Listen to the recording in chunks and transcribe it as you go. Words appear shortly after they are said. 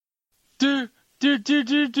do do do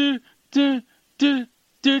do do do do do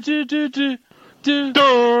do do do.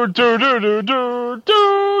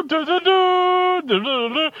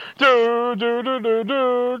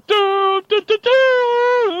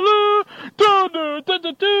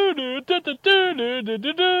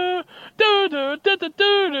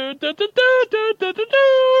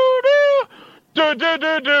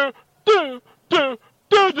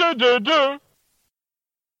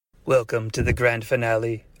 Welcome to the grand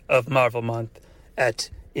finale of Marvel Month at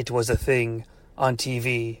It Was a Thing on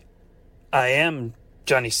TV. I am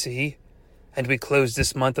Johnny C, and we close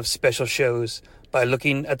this month of special shows by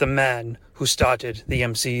looking at the man who started the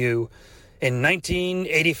MCU. In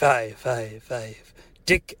 1985,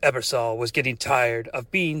 Dick Ebersol was getting tired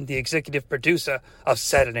of being the executive producer of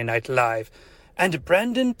Saturday Night Live, and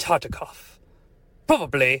Brandon Tartikoff,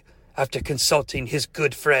 probably after consulting his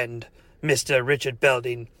good friend, Mr. Richard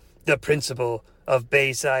Belding, the principal of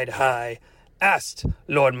Bayside High, asked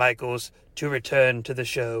Lorne Michaels to return to the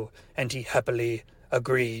show, and he happily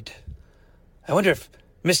agreed. I wonder if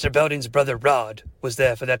Mr. Belding's brother Rod was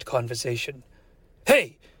there for that conversation.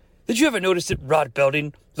 Hey, did you ever notice that Rod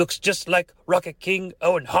Belding looks just like Rocket King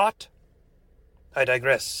Owen Hart? I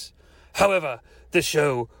digress. However, the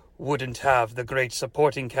show wouldn't have the great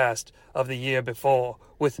supporting cast of the year before,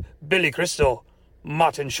 with Billy Crystal,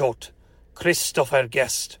 Martin Short, Christopher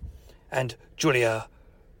Guest, and Julia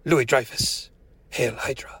Louis-Dreyfus. Hail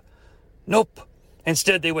Hydra. Nope.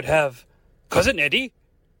 Instead, they would have Cousin Eddie,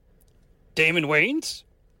 Damon Wayans,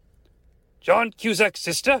 John Cusack's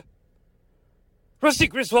sister, Rusty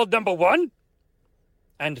Griswold #1,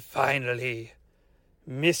 and finally,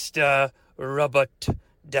 Mr. Robert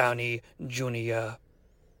Downey Jr.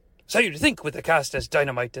 So you'd think with a cast as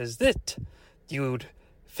dynamite as that, you'd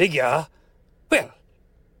figure, well,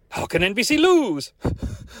 how can NBC lose?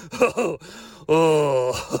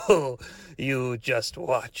 Oh, you just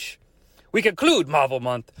watch. We conclude Marvel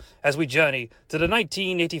Month as we journey to the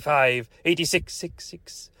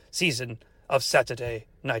 1985-86 season of Saturday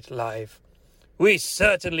Night Live. We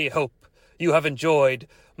certainly hope you have enjoyed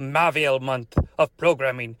Marvel Month of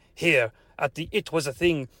programming here at the It Was a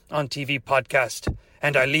Thing on TV podcast,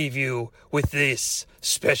 and I leave you with this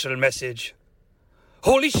special message.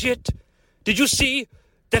 Holy shit! Did you see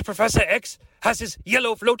that Professor X has his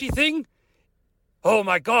yellow floaty thing? Oh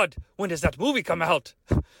my god, when does that movie come out?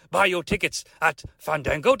 Buy your tickets at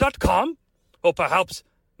Fandango.com, or perhaps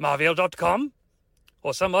Marvel.com,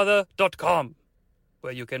 or some other .com,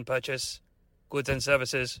 where you can purchase goods and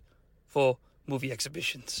services for movie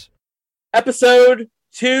exhibitions. Episode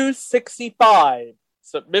 265,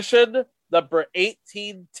 submission number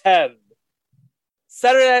 1810.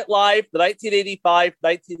 Saturday Night Live, the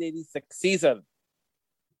 1985-1986 season.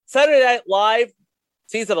 Saturday Night Live,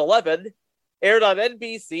 season 11, aired on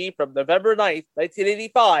NBC from November 9th,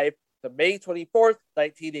 1985 to May 24th,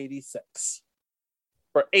 1986.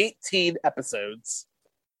 For 18 episodes.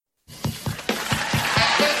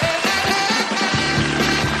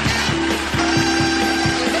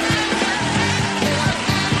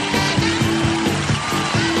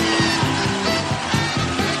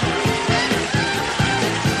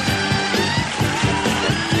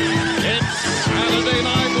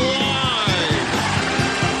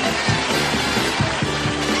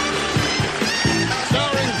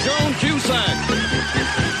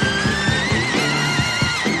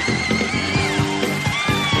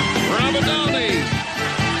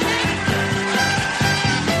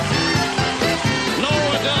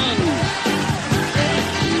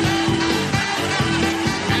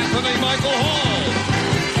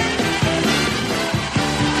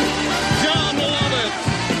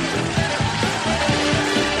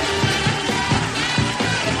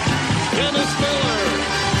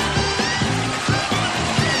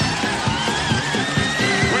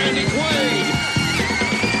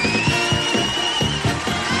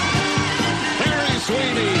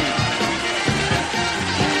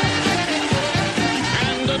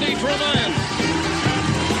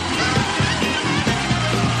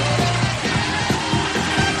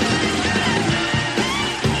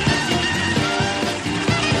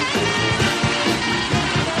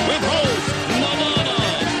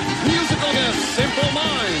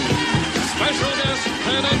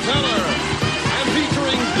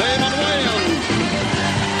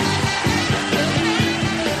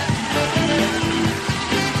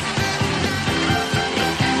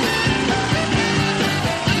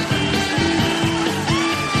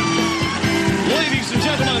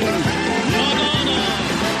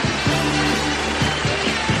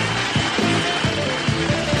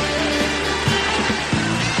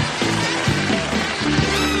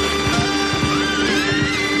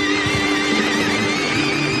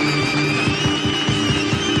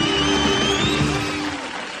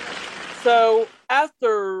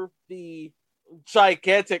 after the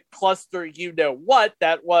gigantic cluster you-know-what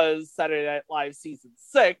that was Saturday Night Live Season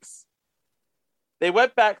 6, they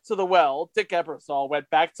went back to the well. Dick Ebersol went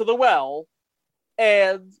back to the well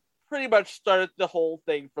and pretty much started the whole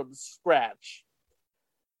thing from scratch.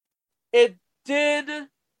 It did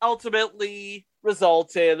ultimately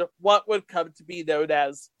result in what would come to be known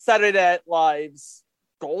as Saturday Night Live's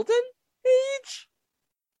Golden Age?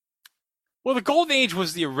 Well, the Golden Age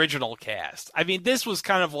was the original cast. I mean, this was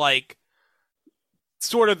kind of like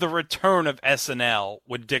sort of the return of SNL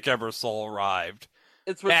when Dick Ebersol arrived.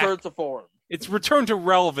 It's return to form. It's return to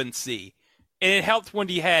relevancy. And it helped when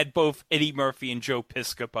he had both Eddie Murphy and Joe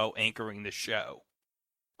Piscopo anchoring the show.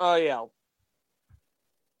 Oh, yeah.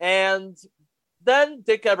 And then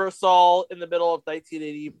Dick Ebersol, in the middle of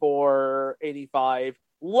 1984-85,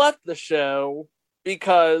 left the show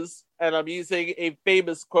because, and I'm using a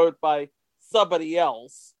famous quote by somebody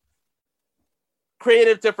else,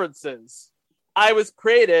 creative differences. I was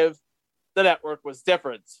creative, the network was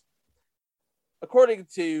different. According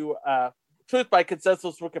to Truth by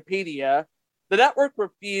Consensus Wikipedia, the network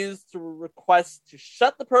refused to request to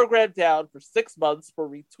shut the program down for 6 months for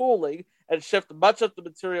retooling and shift much of the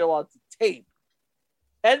material onto tape.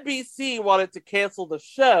 NBC wanted to cancel the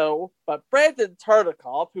show, but Brandon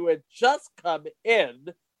Tartikoff, who had just come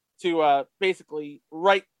in to basically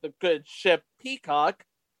right the good ship Peacock,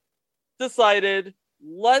 decided,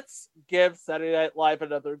 let's give Saturday Night Live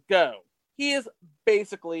another go. He is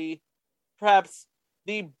basically perhaps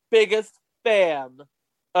the biggest fan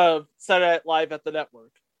of Saturday Night Live at the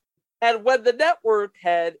network. And when the network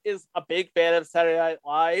head is a big fan of Saturday Night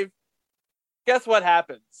Live, guess what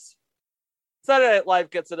happens? Saturday Night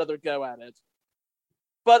Live gets another go at it.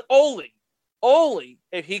 But only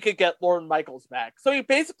if he could get Lorne Michaels back. So he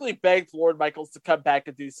basically begged Lorne Michaels to come back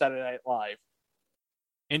and do Saturday Night Live.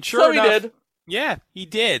 And sure enough, he did. Yeah, he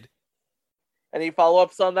did. Any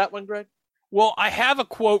follow-ups on that one, Greg? Well, I have a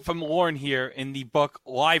quote from Lorne here in the book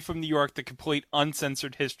Live from New York, The Complete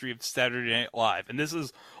Uncensored History of Saturday Night Live. And this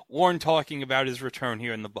is Lorne talking about his return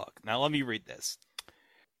here in the book. Now, let me read this.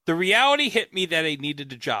 The reality hit me that I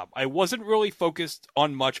needed a job. I wasn't really focused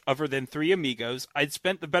on much other than Three Amigos. I'd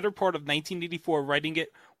spent the better part of 1984 writing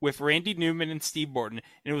it with Randy Newman and Steve Morton,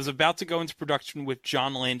 and it was about to go into production with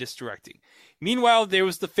John Landis directing. Meanwhile, there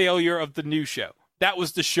was the failure of The New Show. That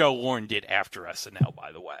was the show Lorne did after SNL,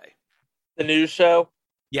 by the way. The New Show?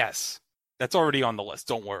 Yes. That's already on the list,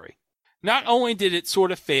 don't worry. Not only did it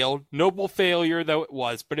sort of fail, noble failure though it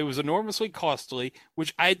was, but it was enormously costly,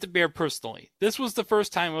 which I had to bear personally. This was the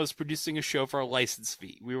first time I was producing a show for a license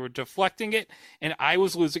fee. We were deflecting it, and I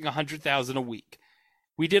was losing $100,000 a week.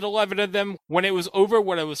 We did 11 of them. When it was over,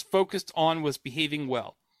 what I was focused on was behaving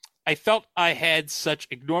well. I felt I had such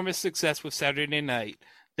enormous success with Saturday Night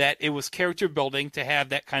that it was character building to have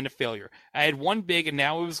that kind of failure. I had won big, and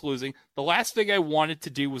now I was losing. The last thing I wanted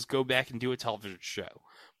to do was go back and do a television show.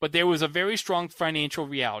 But there was a very strong financial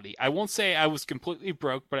reality. I won't say I was completely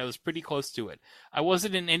broke, but I was pretty close to it. I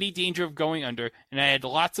wasn't in any danger of going under, and I had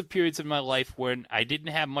lots of periods in my life when I didn't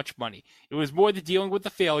have much money. It was more the dealing with the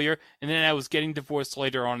failure, and then I was getting divorced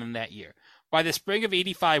later on in that year. By the spring of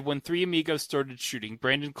 85, when Three Amigos started shooting,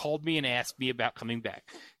 Brandon called me and asked me about coming back.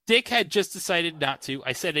 Dick had just decided not to.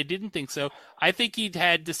 I said I didn't think so. I think he'd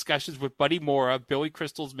had discussions with Buddy Mora, Billy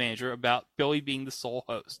Crystal's manager, about Billy being the sole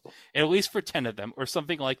host, at least for 10 of them, or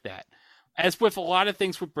something like that. As with a lot of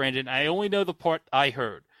things with Brandon, I only know the part I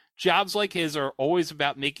heard. Jobs like his are always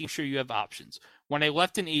about making sure you have options. When I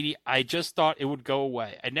left in 80, I just thought it would go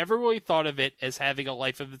away. I never really thought of it as having a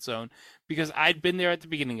life of its own because I'd been there at the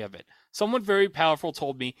beginning of it. Someone very powerful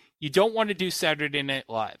told me, you don't want to do Saturday Night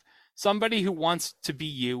Live. Somebody who wants to be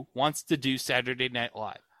you wants to do Saturday Night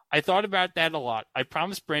Live. I thought about that a lot. I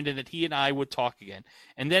promised Brandon that he and I would talk again.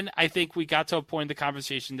 And then I think we got to a point in the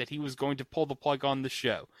conversation that he was going to pull the plug on the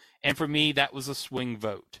show. And for me, that was a swing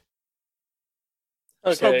vote.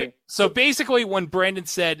 Okay. So basically, when Brandon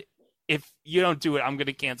said, if you don't do it, I'm going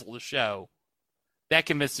to cancel the show, that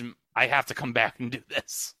convinced him I have to come back and do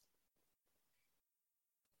this.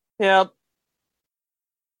 Yeah.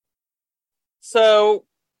 So,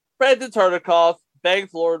 Brandon Tartikoff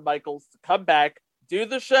begged Lorne Michaels to come back, do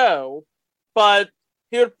the show, but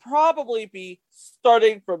he would probably be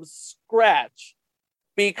starting from scratch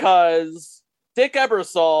because Dick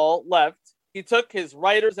Ebersol left. He took his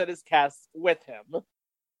writers and his cast with him.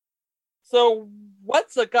 So,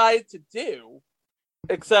 what's a guy to do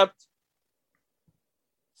except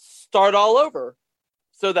start all over?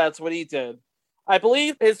 So that's what he did. I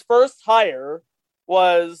believe his first hire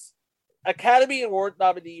was Academy Award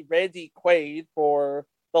nominee Randy Quaid for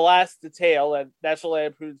The Last Detail and National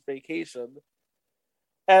Lampoon's Vacation.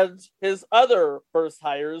 And his other first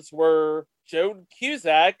hires were Joan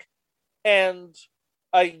Cusack and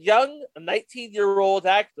a young 19-year-old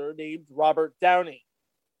actor named Robert Downey.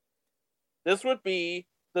 This would be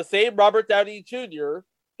the same Robert Downey Jr.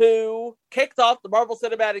 who kicked off the Marvel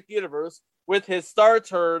Cinematic Universe with his star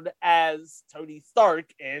turn as Tony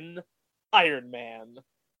Stark in Iron Man.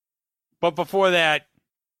 But before that,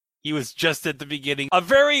 he was just at the beginning. A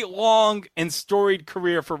very long and storied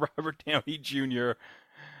career for Robert Downey Jr.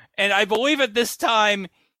 And I believe at this time,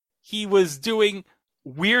 he was doing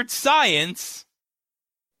Weird Science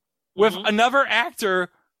with another actor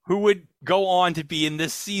who would go on to be in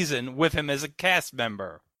this season with him as a cast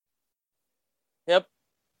member. Yep.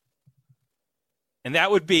 And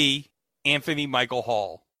that would be Anthony Michael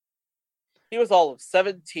Hall. He was all of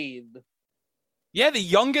 17. Yeah, the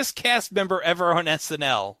youngest cast member ever on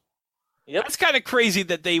SNL. Yep. That's kind of crazy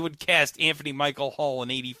that they would cast Anthony Michael Hall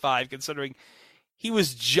in 85, considering he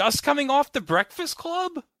was just coming off The Breakfast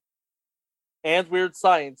Club. And Weird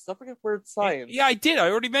Science. Don't forget Weird Science. Yeah, I did.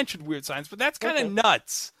 I already mentioned Weird Science, but that's kind of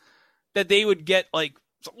nuts that they would get, like...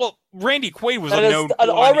 Well, Randy Quaid was an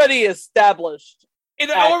already established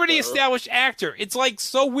already established actor. It's, like,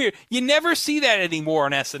 so weird. You never see that anymore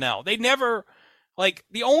on SNL. They never... Like,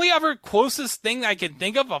 the only other closest thing I can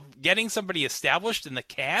think of getting somebody established in the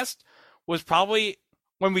cast was probably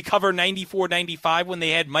when we covered 94, 95 when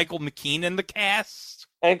they had Michael McKean in the cast.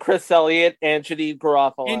 And Chris Elliott and Janine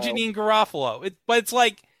Garofalo. But it's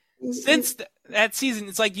like, since that season,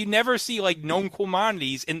 it's like you never see, like, known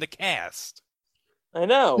quantities in the cast. I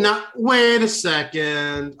know. Now, wait a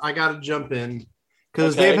second. I got to jump in.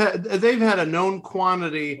 Because they've had a known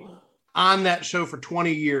quantity on that show for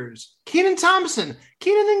 20 years. Kenan Thompson.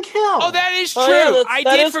 Kenan and Kel. Oh, that is true. I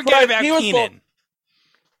did forget about Kenan.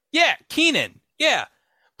 Yeah, Kenan. Yeah.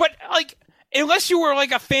 But, like, unless you were,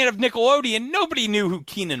 like, a fan of Nickelodeon, nobody knew who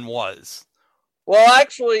Kenan was. Well,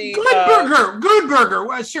 actually... Good Burger.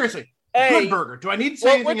 Well, seriously. Hey, Good Burger. Do I need to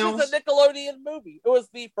say anything else? Which is a Nickelodeon movie. It was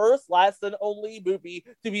the first, last, and only movie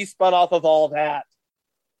to be spun off of all that.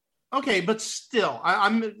 Okay, but still,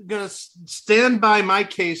 I'm going to stand by my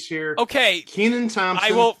case here. Okay. Kenan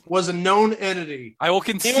Thompson was a known entity. I will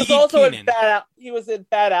concede He was also Kenan. he was in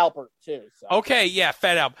Fat Albert, too. So. Okay, yeah,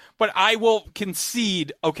 Fat Albert. But I will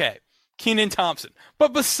concede, okay, Kenan Thompson.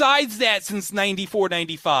 But besides that, since 94,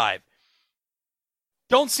 95,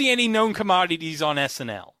 don't see any known commodities on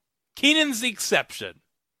SNL. Kenan's the exception.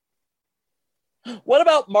 What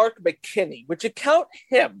about Mark McKinney? Would you count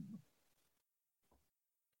him?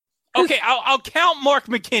 Okay, I'll count Mark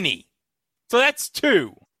McKinney. So that's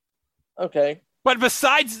 2. Okay. But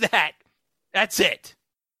besides that, that's it.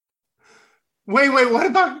 Wait, what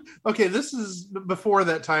about... Okay, this is before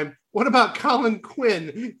that time. What about Colin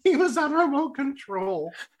Quinn? He was on Remote Control.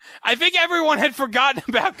 I think everyone had forgotten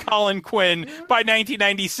about Colin Quinn by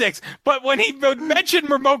 1996. But when he mentioned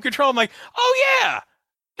Remote Control, I'm like, oh yeah,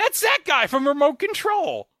 that's that guy from Remote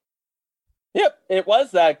Control. Yep, it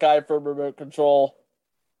was that guy from Remote Control.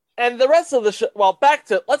 And the rest of the show,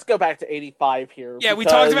 let's go back to 85 here. Yeah, we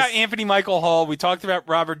talked about Anthony Michael Hall. We talked about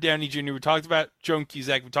Robert Downey Jr. We talked about Joan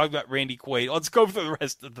Cusack. We talked about Randy Quaid. Let's go for the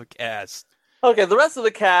rest of the cast. Okay, the rest of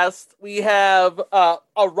the cast, we have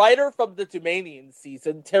a writer from the Dumanian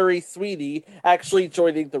season, Terry Sweeney, actually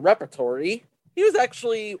joining the repertory. He was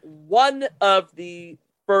actually one of the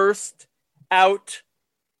first out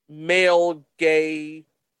male gay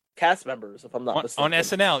cast members, if I'm not mistaken. On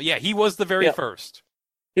SNL, yeah, he was the very first.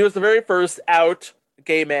 He was the very first out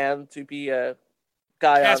gay man to be a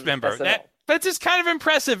guy cast on member. SNL. That's just kind of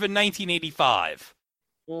impressive in 1985.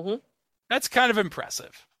 Mm-hmm. That's kind of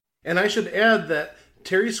impressive. And I should add that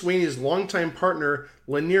Terry Sweeney's longtime partner,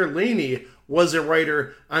 Lanier Laney, was a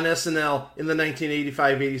writer on SNL in the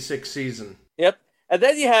 1985-86 season. Yep. And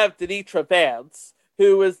then you have Denitra Vance,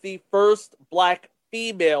 who was the first black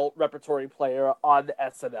female repertory player on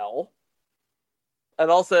SNL.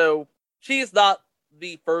 And also, she's not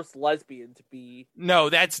the first lesbian to be... No,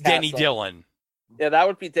 that's Denny Dillon. Yeah, that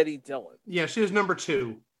would be Denny Dillon. Yeah, she was number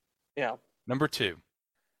 2. Yeah. Number 2.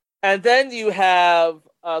 And then you have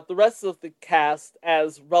the rest of the cast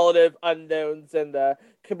as relative unknowns and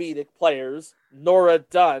comedic players. Nora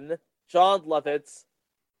Dunn, John Lovitz,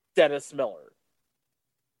 Dennis Miller.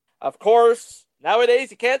 Of course,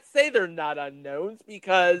 nowadays you can't say they're not unknowns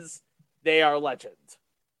because they are legend.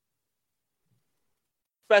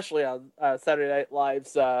 Especially on Saturday Night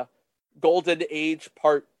Live's Golden Age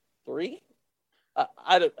Part 3.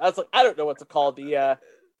 I don't know what to call the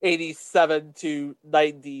 87 to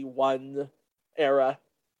 91 era.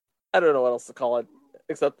 I don't know what else to call it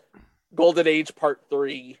except Golden Age Part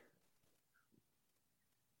 3.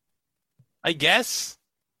 I guess.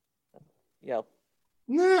 Yeah.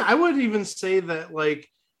 Nah, I would even say that like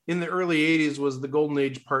in the early 80s was the Golden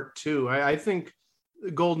Age Part 2. I think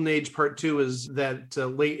Golden Age Part 2 is that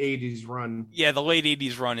late 80s run. Yeah, the late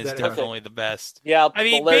 80s run is That era. definitely the best. Yeah. I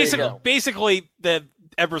mean, well, there you go. basically, the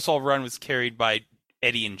Ebersol run was carried by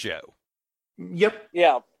Eddie and Joe. Yep.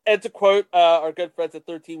 Yeah. And to quote our good friends at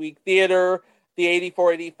 13 Week Theater, the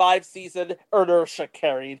 84-85 season, inertia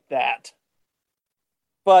carried that.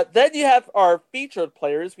 But then you have our featured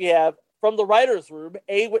players. We have, from the writer's room,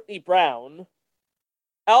 A. Whitney Brown,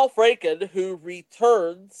 Al Franken, who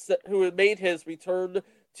made his return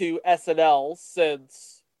to SNL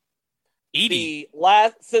since 80.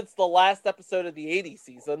 since the last episode of the 80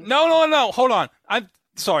 season. No. Hold on. I'm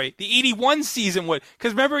sorry. The 81 season would,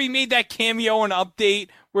 because remember he made that cameo and update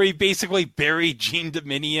where he basically buried Gene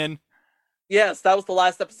Dominion. Yes, that was the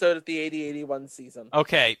last episode of the 80-81 season.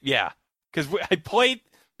 Okay, yeah, because I played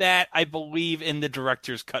that, I believe, in the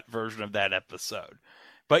director's cut version of that episode.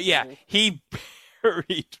 But yeah, he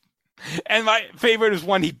buried, and my favorite is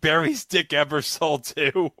when he buries Dick Ebersol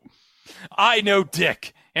too. I know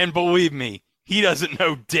Dick, and believe me, he doesn't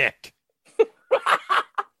know Dick.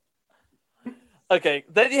 Okay,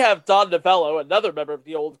 then you have Don Novello, another member of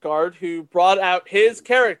the old guard, who brought out his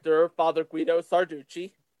character, Father Guido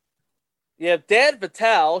Sarducci. You have Dan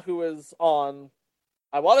Vitale, who is on,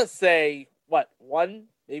 I want to say, one,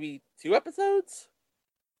 maybe 2 episodes?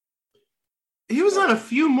 He was on a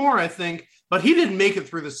few more, I think, but he didn't make it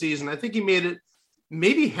through the season. I think he made it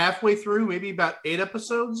maybe halfway through, maybe about 8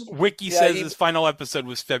 episodes. Wiki says his final episode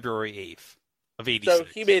was February 8th of 86. So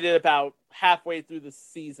he made it about halfway through the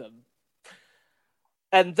season.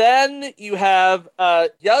 And then you have a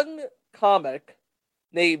young comic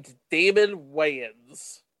named Damon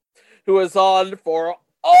Wayans, who is on for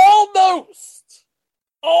almost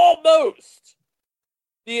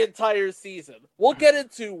the entire season. We'll get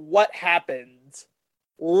into what happened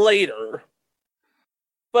later.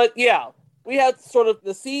 But yeah, we had sort of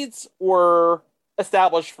the seeds were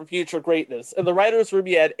established for future greatness. In the writer's room,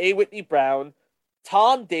 you had A. Whitney Brown,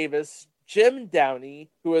 Tom Davis, Jim Downey,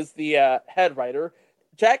 who was the head writer,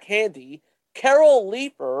 Jack Handy, Carol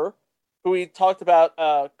Leifer, who we talked about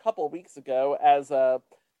a couple of weeks ago as a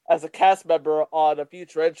cast member on a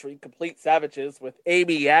future entry, Complete Savages, with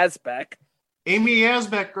Amy Asbeck. Amy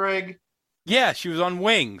Asbeck, Greg. Yeah, she was on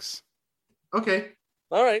Wings. Okay.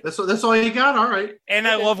 All right. That's all you got? All right. And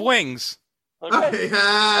I love Wings. Okay.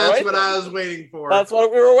 That's what I was waiting for. That's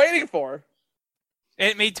what we were waiting for. And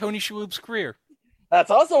it made Tony Shalhoub's career.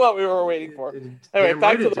 That's also what we were waiting for. Anyway,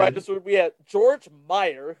 back to the writers. We had George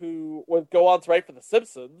Meyer, who would go on to write for The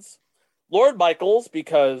Simpsons, Lorne Michaels,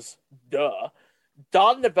 because duh,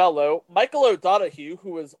 Don Novello, Michael O'Donoghue,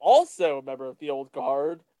 who was also a member of the old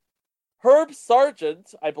guard, Herb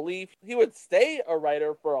Sargent, I believe he would stay a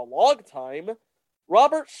writer for a long time,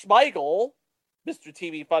 Robert Schmeigel, Mr.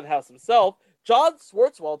 TV Funhouse himself, John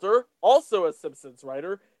Swartzwelder, also a Simpsons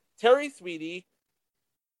writer, Terry Sweeney,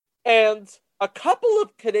 and a couple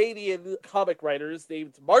of Canadian comic writers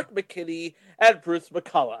named Mark McKinney and Bruce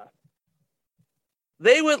McCullough.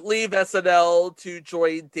 They would leave SNL to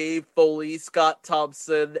join Dave Foley, Scott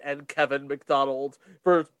Thompson, and Kevin McDonald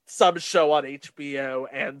for some show on HBO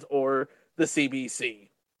and or the CBC.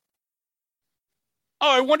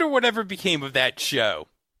 Oh, I wonder whatever became of that show.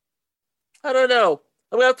 I don't know.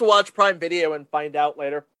 I'm going to have to watch Prime Video and find out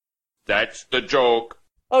later. That's the joke.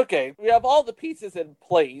 Okay, we have all the pieces in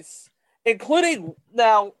place, including,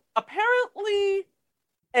 now, apparently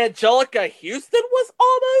Angelica Houston was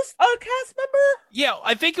almost a cast member? Yeah,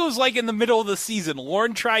 I think it was like in the middle of the season.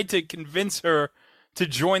 Lauren tried to convince her to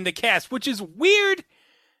join the cast, which is weird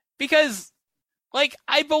because, like,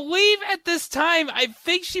 I believe at this time, I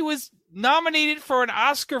think she was nominated for an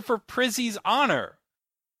Oscar for Prizzy's Honor,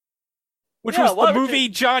 which was the movie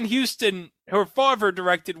John Huston, her father,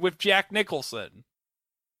 directed with Jack Nicholson.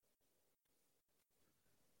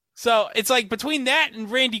 So it's like between that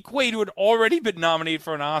and Randy Quaid, who had already been nominated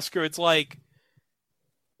for an Oscar, it's like,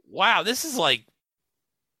 wow, this is like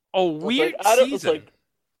a weird season.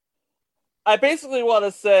 I basically want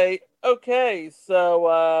to say, okay,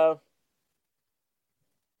 so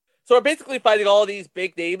we're basically finding all these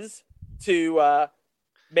big names to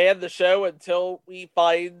man the show until we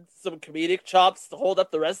find some comedic chops to hold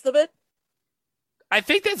up the rest of it. I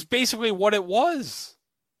think that's basically what it was.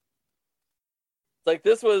 Like,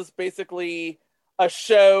 this was basically a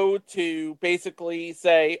show to basically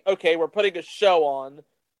say, okay, we're putting a show on,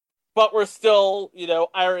 but we're still,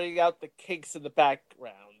 ironing out the kinks in the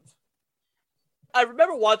background. I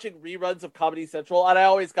remember watching reruns of Comedy Central, and I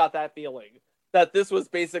always got that feeling. that this was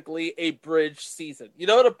basically a bridge season. You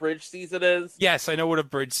know what a bridge season is? Yes, I know what a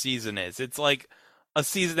bridge season is. It's like a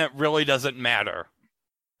season that really doesn't matter.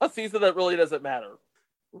 A season that really doesn't matter.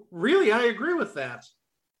 Really, I agree with that.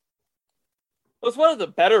 It was one of the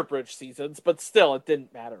better bridge seasons, but still, it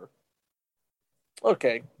didn't matter.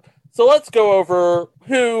 Okay, so let's go over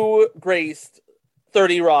who graced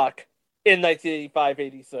 30 Rock in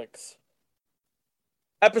 1985-86.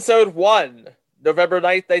 Episode 1, November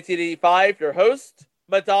 9th, 1985. Your host,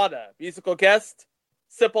 Madonna. Musical guest,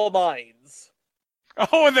 Simple Minds.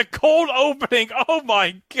 Oh, and the cold opening. Oh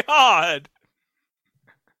my God.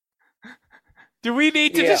 Do we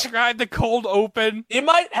need to describe the cold open? You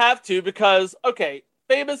might have to because, okay,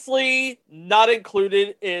 famously not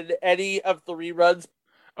included in any of the reruns.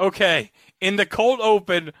 Okay, in the cold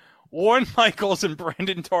open, Warren Michaels and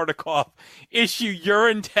Brandon Tartikoff issue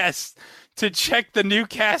urine tests to check the new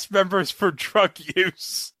cast members for drug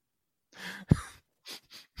use.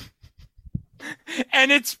 And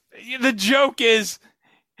the joke is,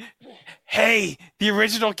 hey, the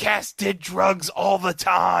original cast did drugs all the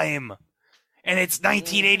time. And it's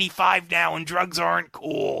 1985 now, and drugs aren't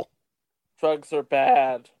cool. Drugs are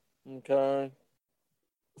bad. Okay.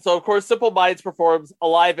 So, of course, Simple Minds performs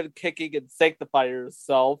Alive and Kicking and Sanctify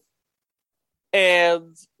Yourself.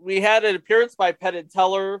 And we had an appearance by Penn and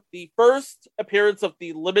Teller, the first appearance of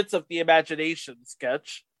the Limits of the Imagination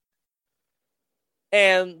sketch.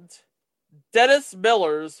 And Dennis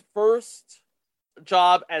Miller's first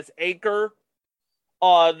job as anchor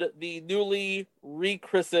on the newly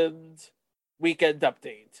rechristened Weekend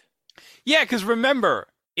Update. Yeah, because remember,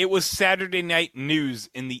 it was Saturday Night News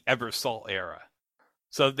in the Ebersol era.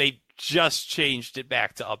 So they just changed it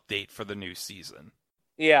back to Update for the new season.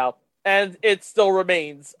 Yeah, and it still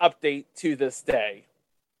remains Update to this day.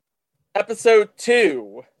 Episode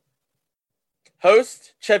 2.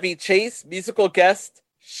 Host, Chevy Chase. Musical guest,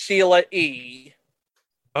 Sheila E.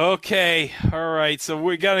 Okay, alright, so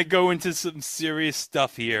we're gonna go into some serious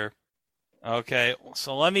stuff here. Okay,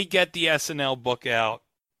 so let me get the SNL book out.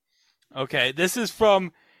 Okay, this is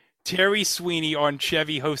from Terry Sweeney on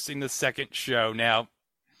Chevy hosting the second show. Now,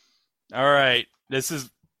 all right, this is.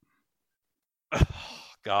 Oh,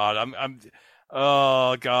 God,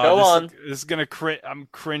 oh God, go on. This is gonna I'm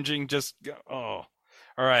cringing. Just all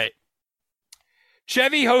right.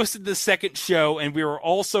 Chevy hosted the second show, and we were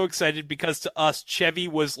all so excited because to us, Chevy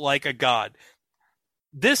was like a god.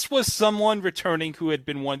 This was someone returning who had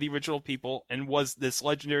been one of the original people and was this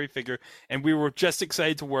legendary figure, and we were just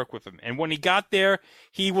excited to work with him. And when he got there,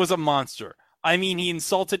 he was a monster. I mean, he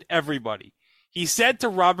insulted everybody. He said to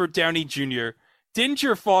Robert Downey Jr., "Didn't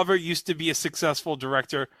your father used to be a successful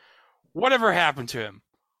director? Whatever happened to him?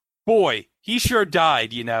 Boy, he sure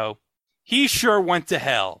died, you know. He sure went to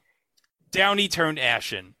hell." Downey turned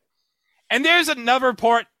ashen. And there's another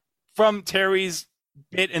part from Terry's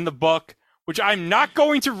bit in the book, which I'm not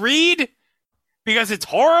going to read because it's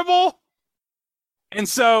horrible. And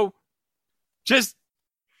so,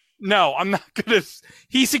 no, I'm not going to.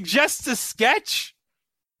 He suggests a sketch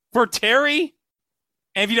for Terry.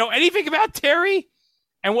 And if you know anything about Terry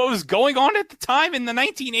and what was going on at the time in the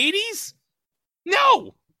 1980s,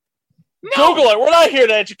 no. Google it. We're not here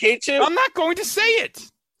to educate you. I'm not going to say it.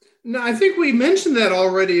 No, I think we mentioned that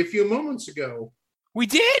already a few moments ago. We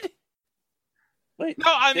did? Wait, no,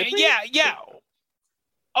 I mean, yeah.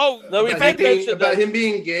 Oh, no, we did about him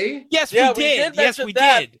being gay? Yes, we did. Yes, we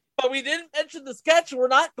did. But we didn't mention the sketch. We're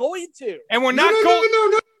not going to. And we're not going.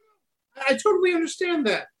 No. I totally understand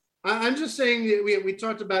that. I'm just saying that we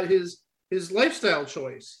talked about his lifestyle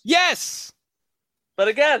choice. Yes. But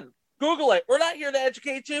again, Google it. We're not here to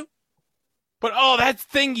educate you. But that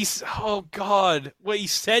thing oh God, what he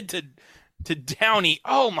said to Downey.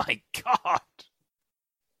 Oh my God.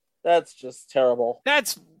 That's just terrible.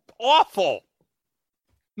 That's awful.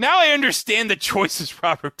 Now I understand the choices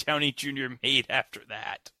Robert Downey Jr. made after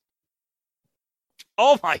that.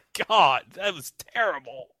 Oh my God, that was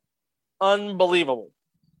terrible. Unbelievable.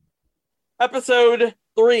 Episode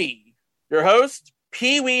 3. Your host,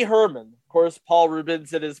 Pee Wee Herman. Of course, Paul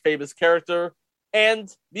Rubens in his famous character.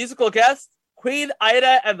 And musical guest, Queen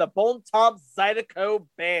Ida and the Bon Tom Zydeco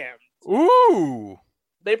Band. Ooh.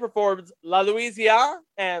 They performed La Louisiana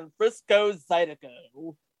and Frisco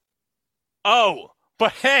Zydeco. Oh,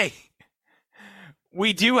 but hey,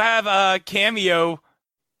 we do have a cameo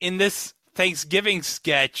in this Thanksgiving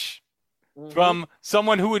sketch from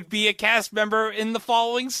someone who would be a cast member in the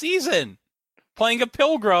following season, playing a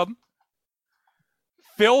pilgrim,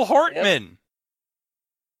 Phil Hartman.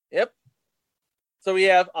 Yep. So we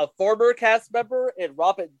have a former cast member in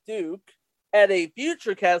Robin Duke and a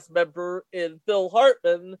future cast member in Phil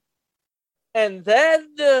Hartman, And then,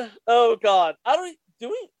 oh god, I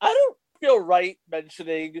don't feel right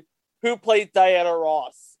mentioning who played Diana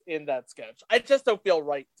Ross in that sketch. I just don't feel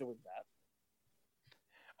right doing that.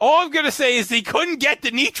 All I'm gonna say is he couldn't get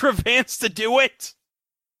Denitra Vance to do it.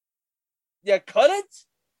 You couldn't?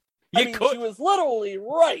 You I mean, could. she was literally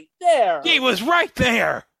right there. He was right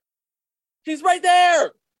there. She's right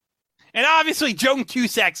there. And obviously Joan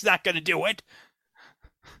Cusack's not gonna do it.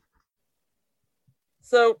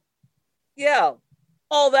 So, yeah,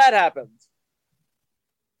 all that happened.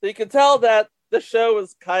 So you can tell that the show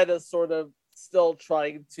is kind of sort of still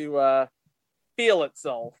trying to feel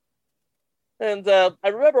itself. And I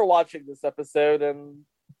remember watching this episode, and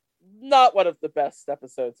not one of the best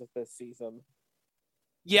episodes of this season.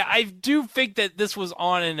 Yeah, I do think that this was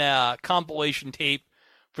on a compilation tape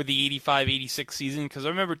for the 85-86 season, because I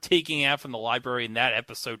remember taking it out from the library, and that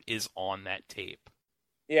episode is on that tape.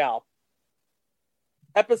 Yeah.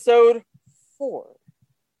 Episode 4.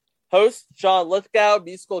 Host John Lithgow,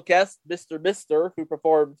 musical guest Mr. Mister, who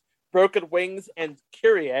performed Broken Wings and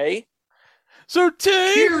Kyrie. So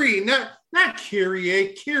Tay, Kyrie, not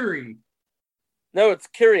Kyrie, Kyrie. No, it's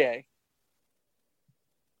Kyrie.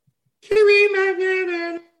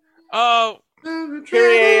 Kyrie, oh,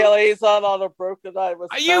 Kyrie liaison on a broken eye.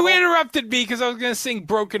 you interrupted me because I was going to sing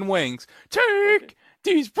Broken Wings. Take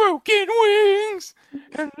these broken wings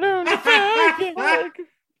and learn to fly.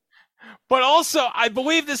 But also, I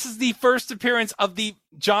believe this is the first appearance of the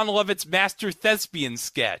John Lovitz Master Thespian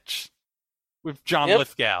sketch with John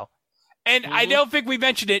Lithgow. And I don't think we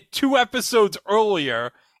mentioned it 2 episodes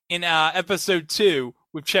earlier in episode 2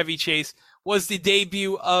 with Chevy Chase was the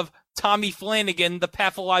debut of Tommy Flanagan, the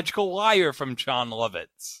pathological liar from John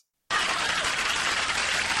Lovitz.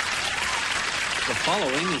 The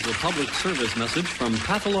following is a public service message from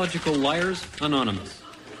Pathological Liars Anonymous.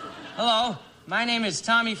 Hello, my name is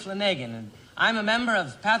Tommy Flanagan, and I'm a member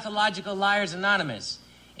of Pathological Liars Anonymous.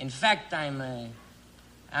 In fact, I'm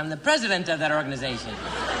the president of that organization.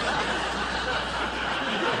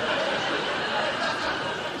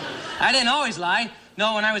 I didn't always lie.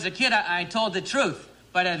 No, when I was a kid, I told the truth.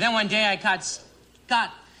 But then one day I caught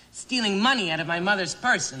Scott stealing money out of my mother's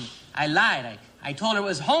purse, and I lied. I told her it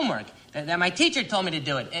was homework, that my teacher told me to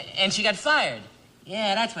do it, and she got fired.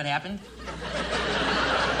 Yeah, that's what happened.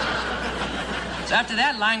 So after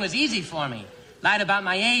that, lying was easy for me. Lied about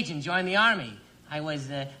my age and joined the Army. I was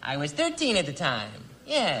 13 at the time.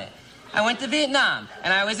 Yeah. I went to Vietnam,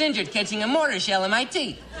 and I was injured catching a mortar shell in my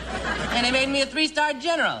teeth. And they made me a 3-star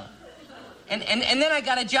general. And then I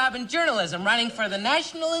got a job in journalism, writing for the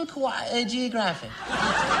National Geographic.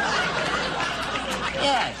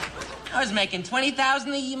 Yes, I was making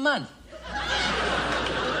 $20,000 a month.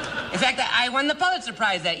 In fact, I won the Pulitzer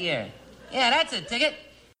Prize that year. Yeah, that's a ticket.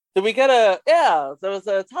 Did we get there was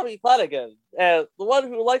a Tommy Flanagan. The one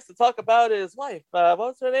who likes to talk about his wife.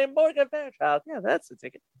 What's her name? Morgan Fairchild. Yeah, that's a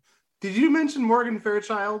ticket. Did you mention Morgan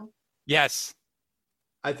Fairchild? Yes.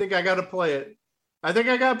 I think I got to play it.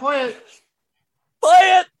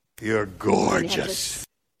 Play it! You're gorgeous.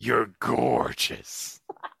 You're gorgeous.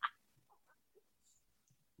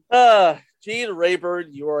 Gene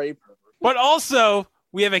Rayburn, you are a pervert. But also,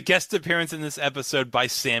 we have a guest appearance in this episode by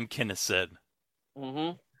Sam Kinison.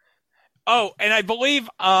 Mm-hmm. Oh, and I believe,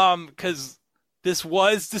 because this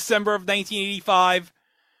was December of 1985,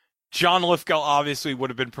 John Lithgow obviously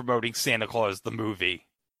would have been promoting Santa Claus the movie.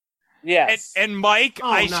 Yes. And Mike,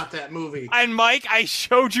 not that movie. And Mike, I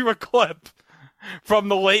showed you a clip from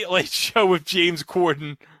the Late Late Show with James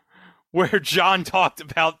Corden where John talked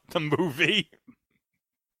about the movie.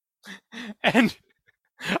 And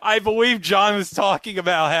I believe John was talking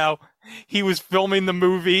about how he was filming the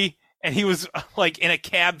movie and he was like in a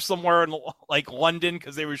cab somewhere in like London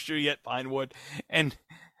because they were shooting at Pinewood. And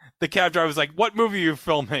the cab driver was like, "What movie are you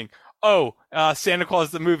filming?" "Oh, Santa Claus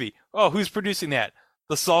the movie." "Oh, who's producing that?"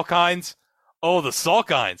 "The Salkinds." "Oh, the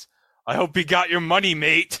Salkinds. I hope you got your money,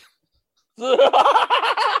 mate."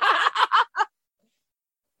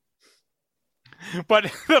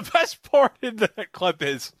 But the best part in that clip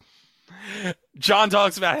is John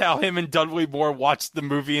talks about how him and Dudley Moore watched the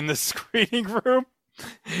movie in the screening room.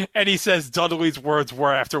 And he says Dudley's words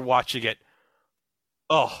were after watching it,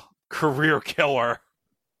 "Oh, career killer."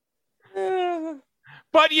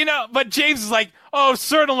 But, but James is like, "Oh,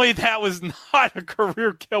 certainly that was not a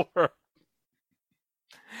career killer."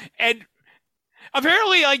 And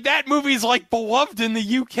apparently, like, that movie's, like, beloved in the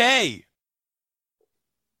UK.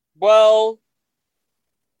 Well,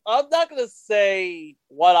 I'm not going to say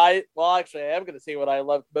actually, I am going to say what I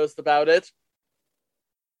loved most about it.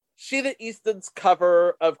 Sheena Easton's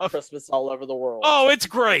cover of Christmas All Over the World. Oh, it's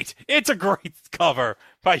great. It's a great cover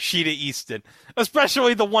by Sheena Easton,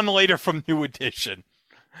 especially the one later from New Edition.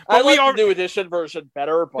 I like the New Edition version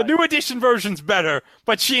better. But the New Edition version's better,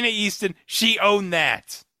 but Sheena Easton, she owned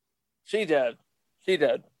that. She did. She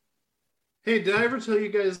did. Hey, did I ever tell you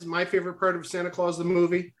guys my favorite part of Santa Claus the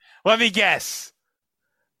movie? Let me guess.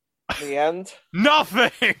 The end?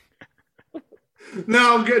 Nothing!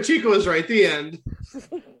 No, Chico was right. The end.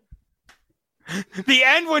 The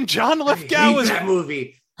end when John Lithgow was... that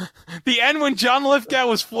movie. The end when John Lithgow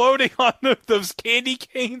was floating on those candy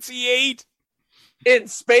canes he ate? In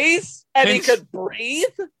space? And he could breathe?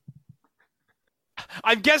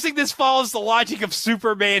 I'm guessing this follows the logic of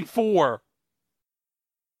Superman 4.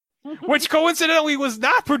 Which coincidentally was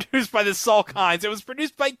not produced by the Salkinds. It was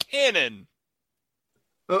produced by Cannon.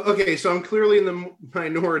 Okay, so I'm clearly in the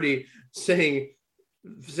minority saying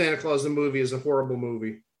Santa Claus the movie is a horrible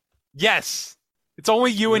movie. Yes. It's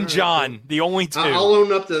only you and John, the only two. I'll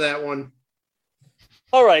own up to that one.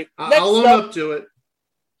 All right. I'll own up to it.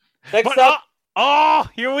 Next up.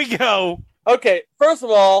 Here we go. Okay, first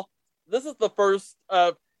of all, this is the first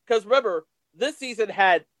because remember, this season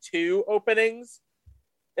had 2 openings.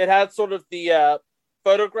 It had sort of the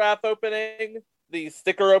photograph opening, the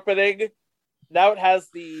sticker opening. Now it has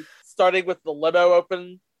the starting with the limo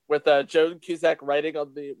open with Joan Cusack writing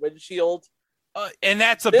on the windshield. And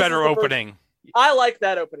that's a better opening. I like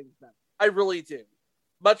that opening better. I really do.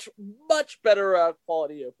 Much better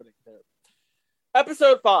quality opening there.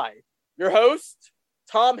 Episode 5. Your host,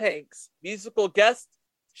 Tom Hanks. Musical guest,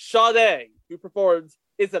 Sade, who performs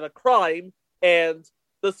Is It a Crime? And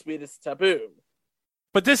The Sweetest Taboo.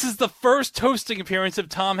 But this is the first hosting appearance of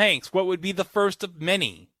Tom Hanks, what would be the first of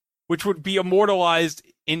many, which would be immortalized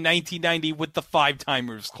in 1990 with the Five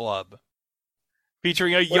Timers Club,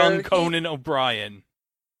 featuring a young Conan O'Brien.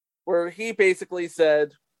 Where he basically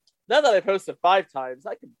said, now that I've hosted 5 times,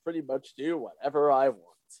 I can pretty much do whatever I want.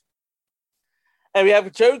 And we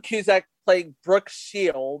have Joan Cusack playing Brooke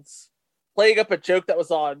Shields, playing up a joke that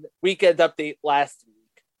was on Weekend Update last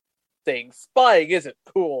week, saying, spying isn't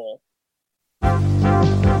cool.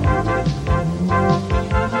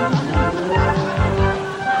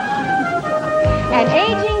 An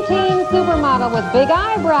aging teen supermodel with big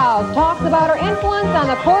eyebrows talks about her influence on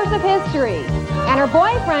the course of history. And her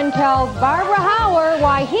boyfriend tells Barbara Howard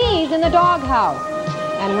why he's in the doghouse.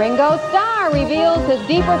 And Ringo Starr reveals his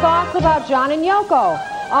deeper thoughts about John and Yoko.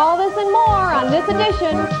 All this and more on this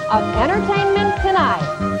edition of Entertainment Tonight.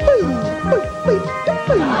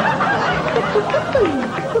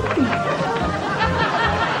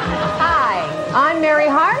 Hi, I'm Mary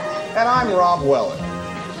Hart. And I'm Rob Weller.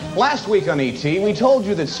 Last week on ET, we told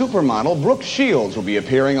you that supermodel Brooke Shields will be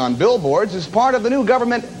appearing on billboards as part of the new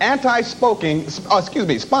government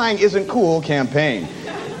Spying Isn't Cool campaign.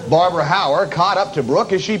 Barbara Howard caught up to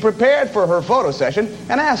Brooke as she prepared for her photo session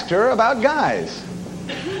and asked her about guys.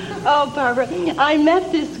 Oh, Barbara, I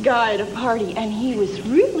met this guy at a party, and he was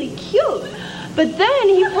really cute. But then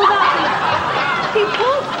he pulled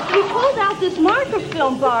out this marker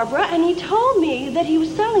film, Barbara, and he told me that he was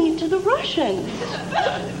selling it to the Russians.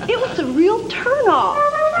 It was a real turnoff.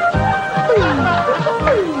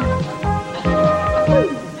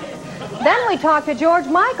 Then we talked to George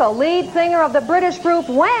Michael, lead singer of the British group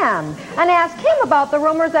Wham, and asked him about the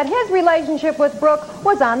rumors that his relationship with Brooke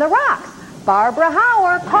was on the rocks. Barbara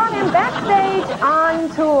Howard caught him backstage on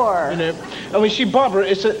tour. Barbara,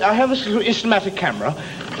 I have this little Instamatic camera,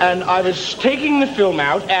 and I was taking the film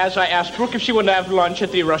out as I asked Brooke if she wanted to have lunch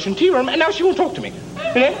at the Russian tea room, and now she won't talk to me.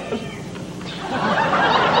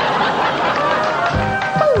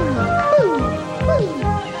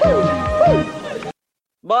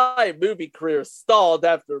 My movie career stalled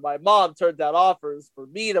after my mom turned down offers for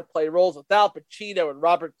me to play roles with Al Pacino and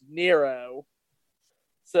Robert De Niro.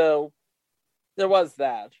 So, there was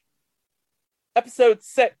that. Episode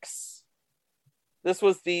 6. This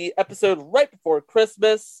was the episode right before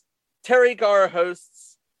Christmas. Terry Garr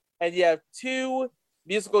hosts, and you have 2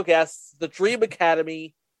 musical guests, the Dream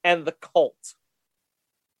Academy and the Cult.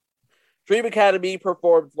 Dream Academy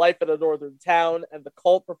performed Life in a Northern Town, and the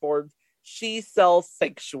Cult performed She Sells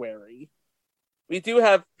Sanctuary. We do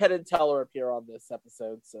have Penn and Teller appear on this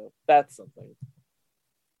episode, so that's something.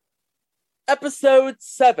 Episode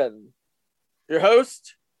 7. Your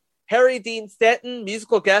host, Harry Dean Stanton,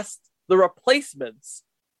 musical guest, The Replacements,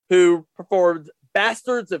 who performed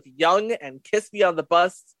Bastards of Young and Kiss Me on the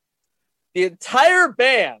Bus. The entire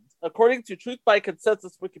band, according to Truth by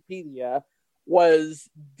Consensus Wikipedia, was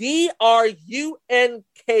DRUNK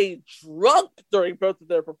drunk during both of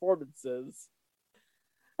their performances.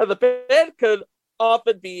 And the band could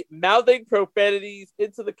often be mouthing profanities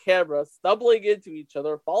into the camera, stumbling into each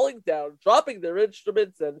other, falling down, dropping their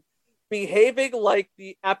instruments, and behaving like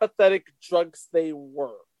the apathetic drunks they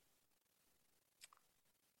were.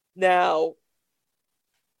 Now,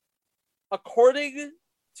 according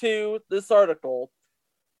to this article,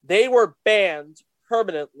 they were banned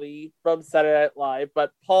permanently from Saturday Night Live,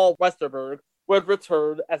 but Paul Westerberg would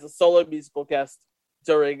return as a solo musical guest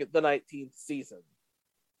during the 19th season.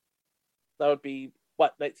 That would be,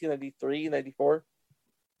 1993, 94?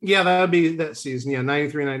 Yeah, that would be that season. Yeah,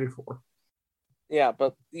 93, 94. Yeah,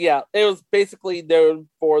 but yeah, it was basically known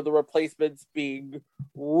for the replacements being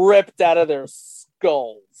ripped out of their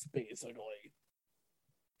skulls, basically.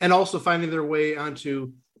 And also finding their way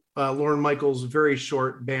onto Lorne Michaels' very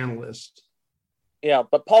short ban list. Yeah,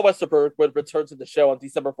 but Paul Westerberg would return to the show on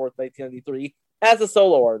December 4th, 1993 as a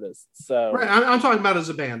solo artist. So, right, I'm talking about as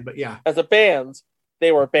a band, but yeah. As a band,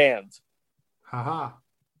 they were banned. Haha.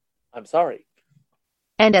 I'm sorry.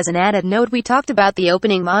 And as an added note, we talked about the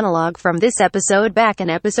opening monologue from this episode back in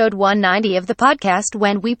episode 190 of the podcast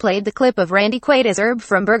when we played the clip of Randy Quaid as Herb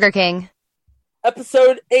from Burger King.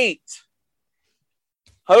 Episode 8.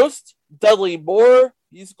 Host, Dudley Moore.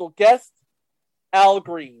 Musical guest, Al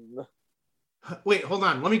Green. Wait, hold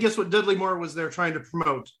on. Let me guess what Dudley Moore was there trying to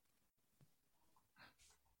promote.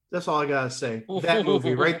 That's all I gotta say. That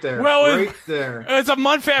movie right there. Well, right there. It's a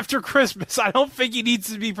month after Christmas. I don't think he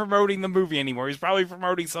needs to be promoting the movie anymore. He's probably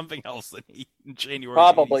promoting something else in January.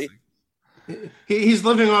 Probably. He's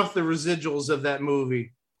living off the residuals of that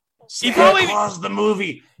movie. Santa Claus the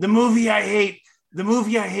movie. The movie I hate. The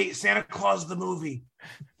movie I hate. Santa Claus the movie.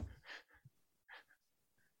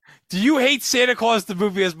 Do you hate Santa Claus the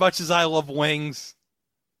movie as much as I love Wings?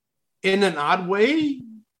 In an odd way,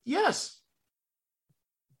 yes.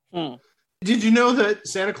 Hmm. Did you know that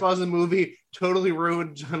Santa Claus the movie totally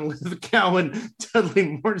ruined John Lithgow and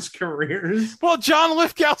Dudley Moore's careers? Well, John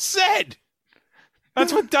Lithgow said.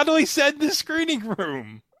 That's what Dudley said in the screening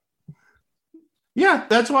room. Yeah,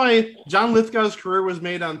 that's why John Lithgow's career was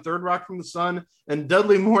made on Third Rock from the Sun, and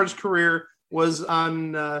Dudley Moore's career was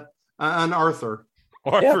on Arthur.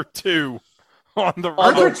 Arthur 2 on the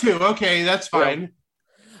Arthur 2. Okay, that's fine. Yeah.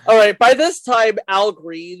 All right. By this time, Al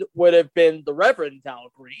Green would have been the Reverend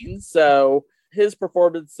Al Green, so his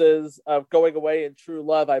performances of Going Away and True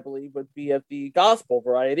Love, I believe, would be of the gospel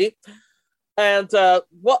variety. And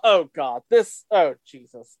oh God, oh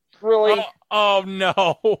Jesus, really? Oh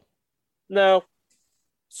no, no.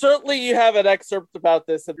 Certainly, you have an excerpt about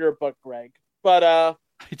this in your book, Greg, but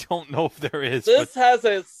I don't know if there is. This has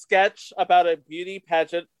a sketch about a beauty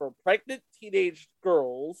pageant for pregnant teenage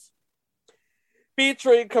girls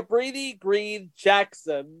featuring Cabrini Green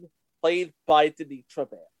Jackson, played by Denitra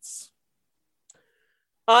Vance.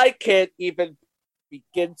 I can't even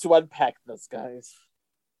begin to unpack this, guys.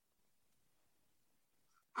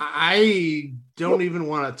 I don't even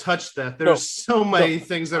want to touch that. There's so many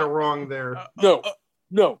things that are wrong there.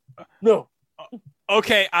 No.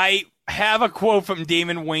 Okay, I have a quote from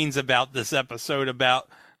Damon Wayans about this episode, about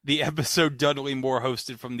the episode Dudley Moore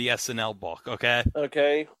hosted from the SNL book, okay?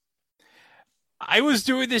 Okay. I was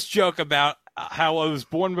doing this joke about how I was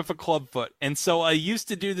born with a club foot, and so I used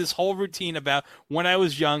to do this whole routine about when I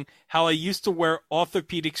was young, how I used to wear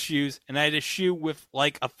orthopedic shoes, and I had a shoe with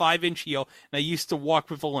like a 5-inch heel, and I used to walk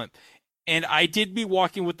with a limp. And I did be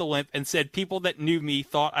walking with the limp and said people that knew me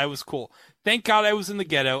thought I was cool. Thank God I was in the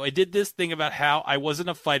ghetto. I did this thing about how I wasn't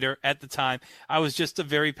a fighter at the time. I was just a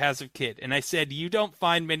very passive kid. And I said, you don't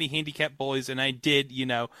find many handicapped bullies. And I did,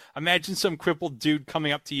 imagine some crippled dude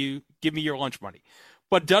coming up to you, give me your lunch money.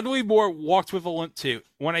 But Dudley Moore walked with a limp too.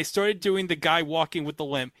 When I started doing the guy walking with the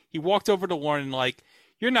limp, he walked over to Lauren and like,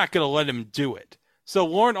 you're not going to let him do it. So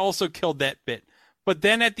Lauren also killed that bit. But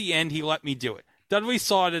then at the end, he let me do it. Dudley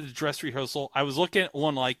saw it at a dress rehearsal. I was looking at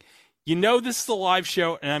one like, this is a live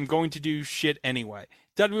show and I'm going to do shit anyway.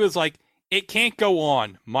 Dudley was like, it can't go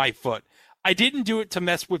on, my foot. I didn't do it to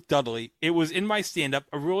mess with Dudley. It was in my stand-up,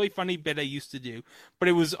 a really funny bit I used to do, but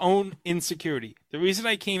it was own insecurity. The reason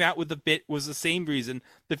I came out with the bit was the same reason,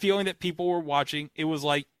 the feeling that people were watching. It was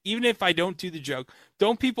like, even if I don't do the joke,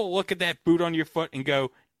 don't people look at that boot on your foot and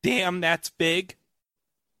go, damn, that's big?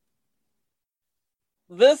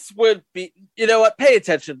 This would be, you know what? Pay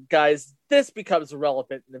attention, guys. This becomes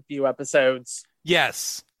relevant in a few episodes.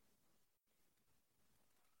 Yes.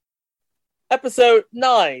 Episode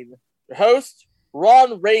 9. Your host,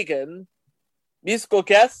 Ron Reagan. Musical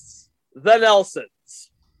guests, The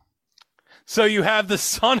Nelsons. So you have the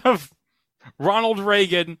son of Ronald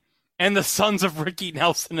Reagan and the sons of Ricky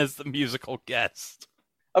Nelson as the musical guest.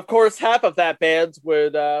 Of course, half of that band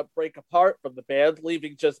would break apart from the band,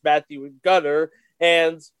 leaving just Matthew and Gunnar,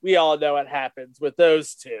 And we all know what happens with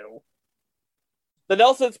those two. The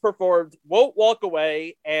Nelsons performed Won't Walk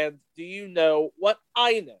Away and Do You Know What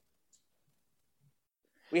I Know?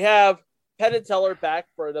 We have Penn and Teller back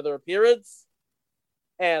for another appearance.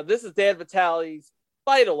 And this is Dan Vitale's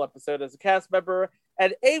final episode as a cast member.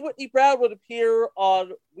 And A. Whitney Brown would appear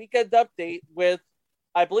on Weekend Update with,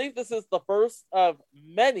 I believe this is the first of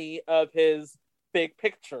many of his big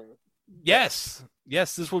picture. Yes,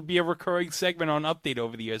 this would be a recurring segment on Update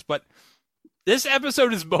over the years, but this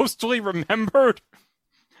episode is mostly remembered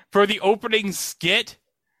for the opening skit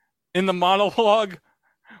in the monologue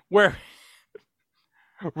where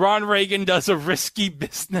Ron Reagan does a risky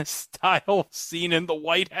business style scene in the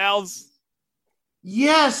White House.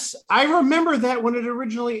 Yes, I remember that when it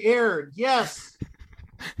originally aired. Yes.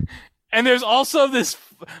 And there's also this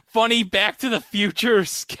funny Back to the Future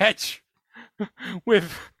sketch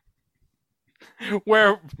with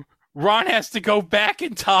where Ron has to go back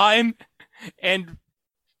in time and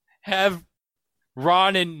have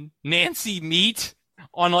Ron and Nancy meet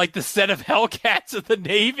on like the set of Hellcats of the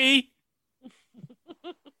Navy.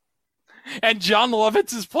 And John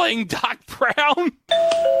Lovitz is playing Doc Brown.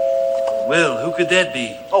 Well, who could that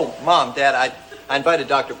be? Oh, Mom, Dad, I invited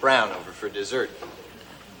Dr. Brown over for dessert.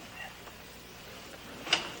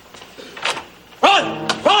 Run!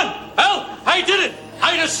 Hal, I did it!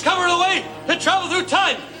 I discovered a way to travel through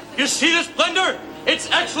time. You see this blender? It's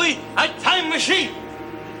actually a time machine.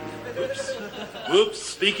 Whoops.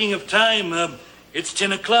 Speaking of time, it's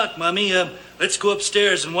 10 o'clock, Mommy. Let's go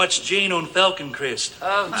upstairs and watch Jane on Falcon Crest.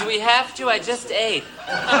 Oh, do we have to? I just ate.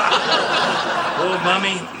 Oh,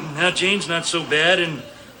 Mommy, now Jane's not so bad, and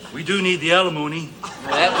we do need the alimony.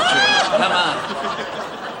 That's true. Come on.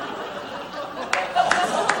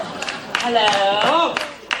 Hello. Oh.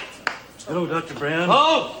 Hello, Dr. Brown.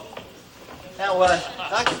 Oh! Now,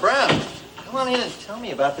 Dr. Brown, come on in and tell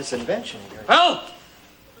me about this invention of yours. Well,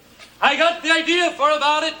 I got the idea for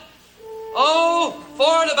about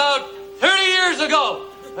 30 years ago,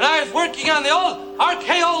 when I was working on the old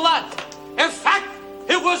RKO lot. In fact,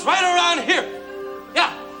 it was right around here.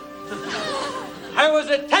 Yeah. I was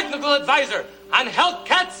a technical advisor on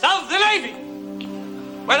Hellcats of the Navy.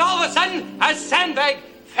 When all of a sudden, a sandbag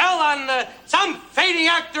fell on some fading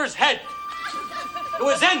actor's head. It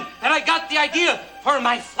was then that I got the idea for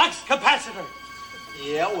my flux capacitor.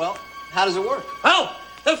 Yeah, well, how does it work? Well,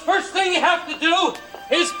 the first thing you have to do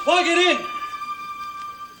is plug it in.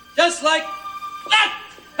 Just like that.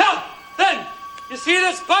 Now, then, you see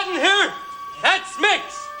this button here? That's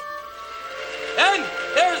mix. Then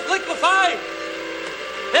there's liquefy.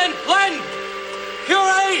 Then blend.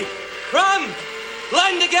 Puree. Crumb.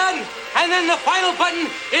 Blend again. And then the final button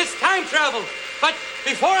is time travel. But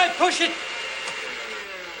before I push it,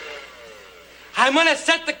 I'm going to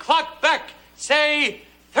set the clock back, say,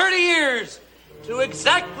 30 years to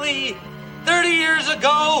exactly 30 years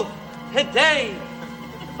ago today.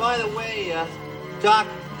 By the way, Doc,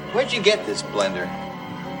 where'd you get this blender?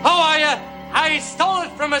 Oh, I stole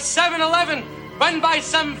it from a 7-Eleven run by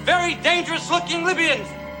some very dangerous-looking Libyans.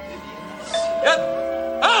 Yep.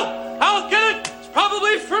 Oh, I'll get it. It's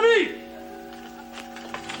probably for me.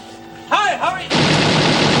 Hi, hurry.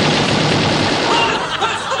 Oh,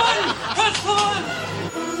 press the button. Press the button.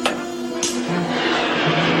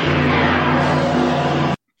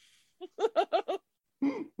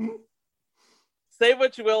 Say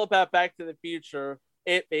what you will about Back to the Future,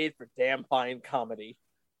 it made for damn fine comedy.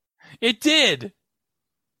 It did.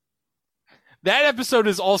 That episode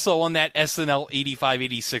is also on that SNL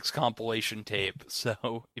 85-86 compilation tape,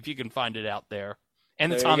 so if you can find it out there.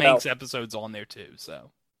 And the There Tom you go. Hanks episode's on there too,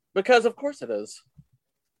 so. Because of course it is.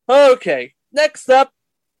 Okay, next up,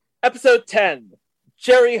 episode 10.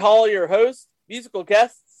 Jerry Hall, your host, musical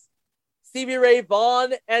guests, Stevie Ray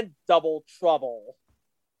Vaughan, and Double Trouble.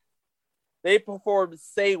 They performed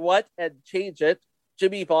Say What and Change It.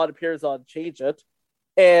 Jimmy Vaughn appears on Change It.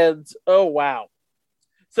 And, oh wow.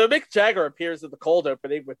 So Mick Jagger appears in the cold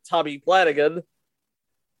opening with Tommy Flanagan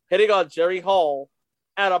hitting on Jerry Hall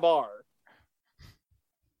at a bar.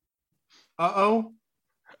 Uh-oh.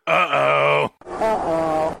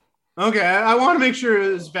 Uh-oh. Okay, I want to make sure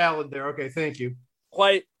it is valid there. Okay, thank you.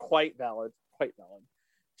 Quite valid. Quite valid.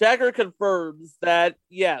 Jagger confirms that,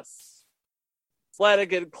 yes,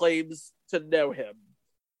 Flanagan claims to know him.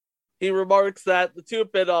 He remarks that the two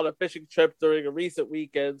have been on a fishing trip during a recent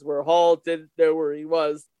weekend where Hall didn't know where he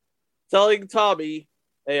was, telling Tommy,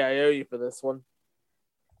 hey, I owe you for this one.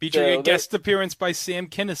 Featuring a guest appearance by Sam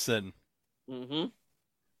Kinison. Mm-hmm.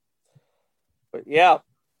 But yeah.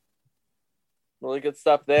 Really good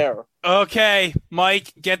stuff there. Okay,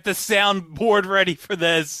 Mike, get the soundboard ready for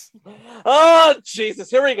this. Oh, Jesus.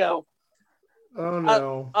 Here we go. Oh,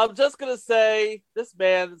 no. I'm just going to say this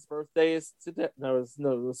man's birthday is today. No,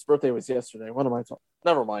 his birthday was yesterday. What am I talking?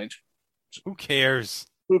 Never mind. Who cares?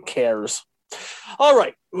 Who cares? All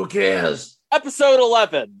right. Who cares? Episode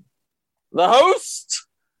 11. The host,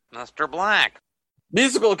 Mr. Black.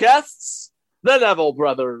 Musical guests, the Neville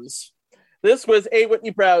Brothers. This was A. Whitney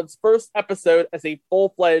Brown's first episode as a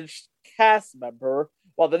full-fledged cast member,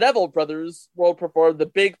 while the Neville Brothers will perform The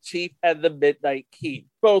Big Chief and The Midnight Key.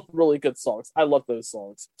 Both really good songs. I love those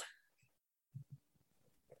songs.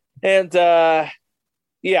 And,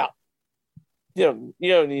 yeah. You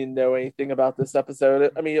don't need to know anything about this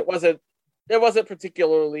episode. I mean, it wasn't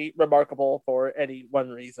particularly remarkable for any one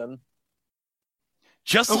reason.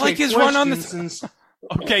 Just like his run on the...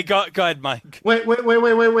 Okay, go ahead, Mike. Wait.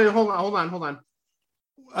 Hold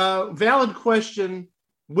on. Valid question.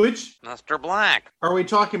 Which Mr. Black are we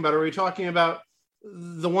talking about? Are we talking about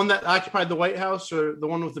the one that occupied the White House or the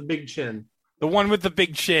one with the big chin? The one with the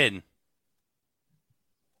big chin.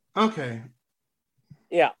 Okay.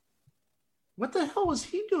 Yeah. What the hell was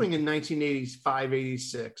he doing in 1985,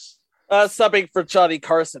 86? Subbing for Johnny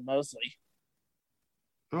Carson, mostly.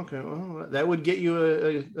 Okay, well, that would get you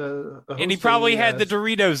a and he probably had the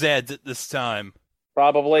Doritos ads at this time.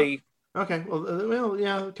 Probably. Okay, well,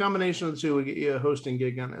 yeah, a combination of the two would get you a hosting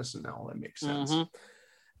gig on SNL. That makes sense. Mm-hmm.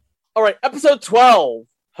 All right, episode 12.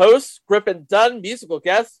 Host, Griffin Dunn. Musical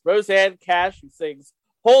guest, Roseanne Cash, who sings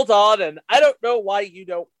Hold On and I Don't Know Why You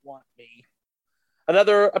Don't Want Me.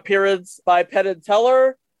 Another appearance by Penn and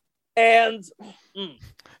Teller. And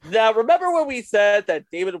now, remember when we said that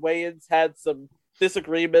David Wayans had some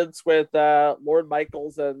disagreements with Lorne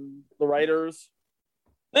Michaels and the writers?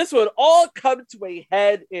 This would all come to a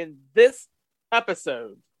head in this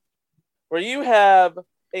episode, where you have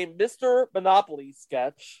a Mr. Monopoly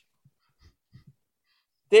sketch.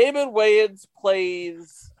 David Wayans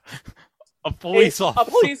plays a police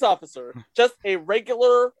officer. Just a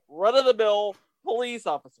regular, run-of-the-mill police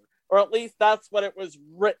officer. Or at least that's what it was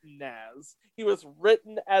written as. He was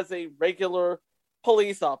written as a regular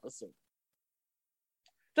police officer.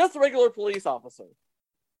 Just a regular police officer.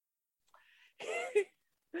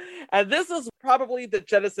 And this is probably the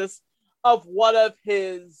genesis of one of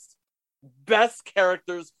his best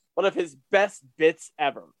characters, one of his best bits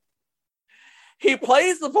ever. He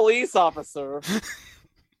plays the police officer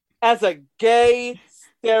as a gay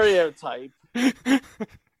stereotype.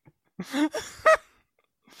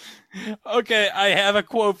 Okay, I have a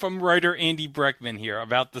quote from writer Andy Breckman here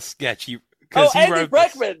about the sketch. Andy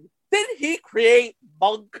Breckman! Didn't he create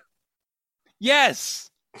Monk? Yes!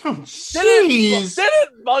 Oh, jeez!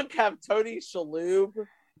 Didn't Monk have Tony Shalhoub?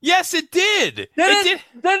 Yes, it did!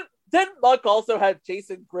 Didn't Monk also have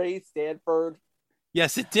Jason Gray Stanford?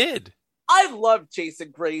 Yes, it did. I love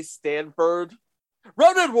Jason Gray Stanford.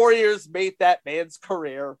 Ronin Warriors made that man's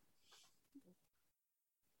career.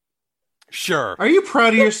 Sure. Are you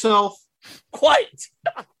proud of yourself? Quite.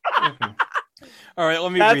 Okay. All right,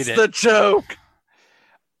 let me read it. That's the joke.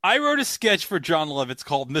 I wrote a sketch for John Lovitz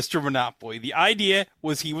called Mr. Monopoly. The idea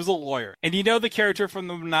was he was a lawyer. And you know the character from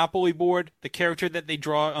the Monopoly board? The character that they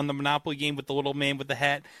draw on the Monopoly game with the little man with the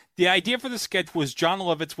hat? The idea for the sketch was John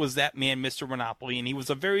Lovitz was that man, Mr. Monopoly, and he was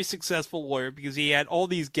a very successful lawyer because he had all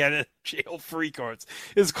these get-out-of-jail-free cards.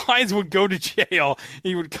 His clients would go to jail, and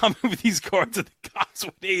he would come in with these cards, and the cops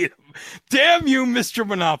would hate him. Damn you, Mr.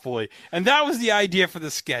 Monopoly! And that was the idea for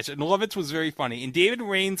the sketch, and Lovitz was very funny. And David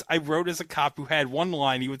Raines, I wrote as a cop who had one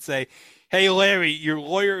line. He would say, "Hey, Larry, your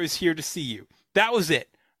lawyer is here to see you." That was it.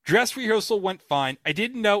 Dress rehearsal went fine. I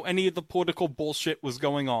didn't know any of the political bullshit was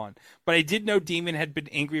going on, but I did know Damon had been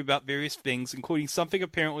angry about various things, including something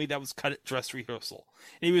apparently that was cut at dress rehearsal.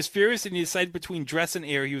 And he was furious, and he decided between dress and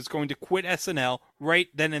air he was going to quit SNL right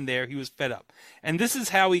then and there. He was fed up. And this is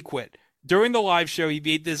how he quit. During the live show, he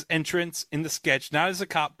made this entrance in the sketch, not as a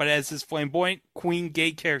cop, but as his flamboyant queen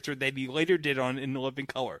gay character that he later did on In Living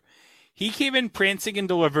Color. He came in prancing and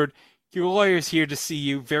delivered, "Your lawyer's here to see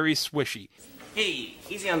you," very swishy. Hey,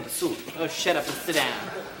 easy on the suit. Oh, shut up and sit down.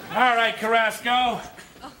 All right, Carrasco.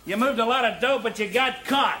 You moved a lot of dough, but you got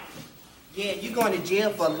caught. Yeah, you're going to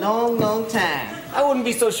jail for a long, long time. I wouldn't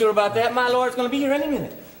be so sure about that. My lawyer's going to be here any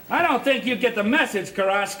minute. I don't think you get the message,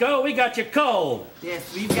 Carrasco. We got you cold.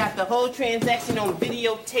 Yes, we've got the whole transaction on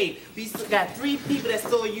videotape. We got 3 people that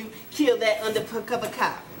saw you kill that undercover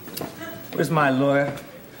cop. Where's my lawyer?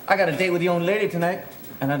 I got a date with the young lady tonight,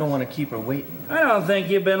 and I don't want to keep her waiting. I don't think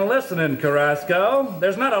you've been listening, Carrasco.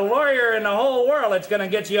 There's not a lawyer in the whole world that's going to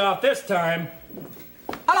get you off this time.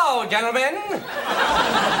 Hello, gentlemen.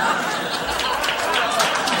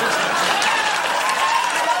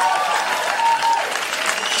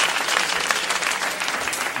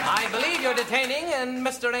 believe you're detaining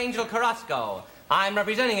Mr. Angel Carrasco. I'm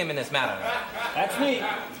representing him in this matter. That's me.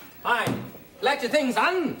 Fine. Let your things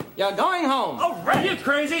on. You're going home. Oh, are you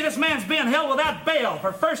crazy? This man's being held without bail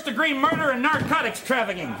for first-degree murder and narcotics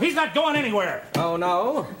trafficking. He's not going anywhere. Oh,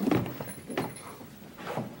 no?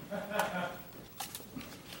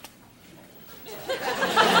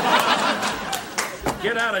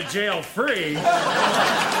 Get out of jail free.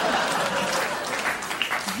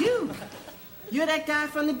 You're that guy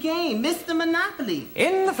from the game, Mr. Monopoly.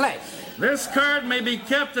 In the flesh. This card may be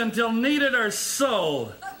kept until needed or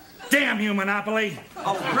sold. Damn you, Monopoly.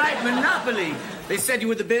 All right, Monopoly. They said you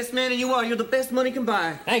were the best man, and you are. You're the best money can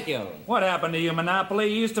buy. Thank you. What happened to you, Monopoly?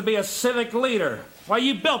 You used to be a civic leader. Why,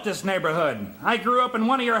 you built this neighborhood. I grew up in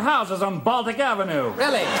one of your houses on Baltic Avenue.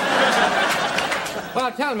 Really? Well,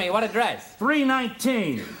 tell me, what address?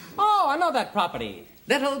 319. Oh, I know that property.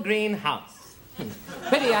 Little Green House.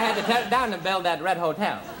 Pity I had to tear it down and build that red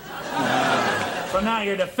hotel. So now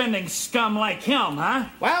you're defending scum like him, huh?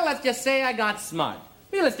 Well, let's just say I got smart.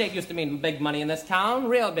 Real estate used to mean big money in this town,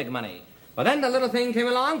 real big money. But then the little thing came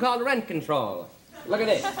along called rent control. Look at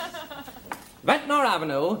this. Ventnor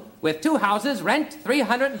Avenue, with 2 houses, rent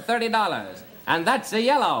 $330. And that's a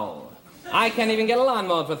yellow. I can't even get a lawn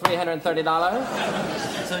mowed for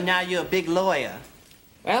 $330. So now you're a big lawyer.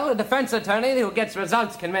 Well, a defense attorney who gets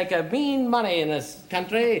results can make a mean money in this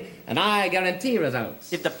country, and I guarantee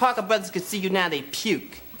results. If the Parker brothers could see you now, they'd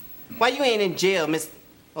puke. Why you ain't in jail, Miss...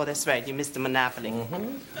 Oh, that's right, you're Mr. Monopoly.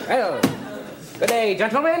 Mm-hmm. Well, good day,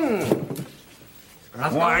 gentlemen.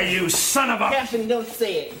 Why, you son of a... Captain, don't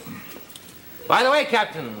say it. By the way,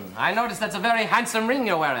 Captain, I notice that's a very handsome ring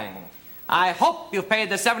you're wearing. I hope you've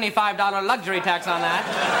paid the $75 luxury tax on that.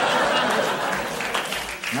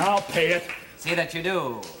 I'll pay it. See that you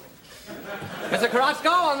do. Mr. Carrasco,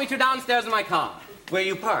 I'll meet you downstairs in my car. Where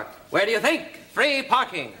you parked? Where do you think? Free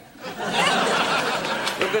parking.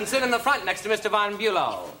 You can sit in the front next to Mr. Von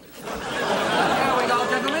Bulow. Here we go,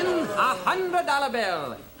 gentlemen. $100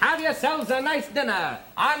 bill. Have yourselves a nice dinner.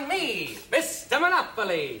 On me, Mr.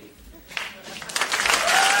 Monopoly.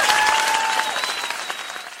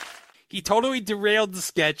 He totally derailed the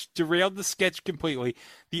sketch completely.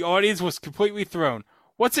 The audience was completely thrown.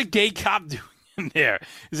 What's a gay cop doing in there?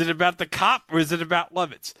 Is it about the cop or is it about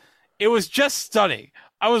Lovitz? It was just stunning.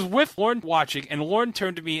 I was with Lauren watching, and Lauren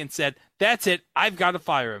turned to me and said, "That's it, I've got to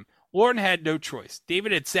fire him." Lauren had no choice.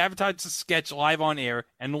 David had sabotaged the sketch live on air,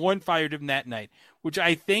 and Lauren fired him that night, which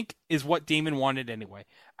I think is what Damon wanted anyway.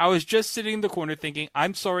 I was just sitting in the corner thinking,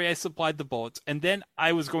 I'm sorry I supplied the bullets, and then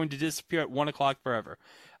I was going to disappear at 1 o'clock forever.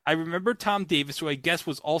 I remember Tom Davis, who I guess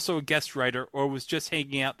was also a guest writer or was just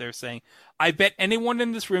hanging out there, saying, I bet anyone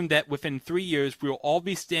in this room that within 3 years we will all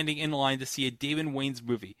be standing in line to see a Damon Wayans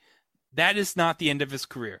movie. That is not the end of his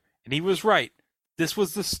career. And he was right. This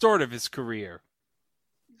was the start of his career.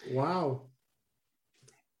 Wow.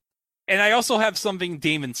 And I also have something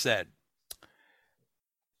Damon said.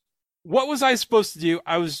 What was I supposed to do?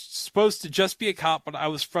 I was supposed to just be a cop, but I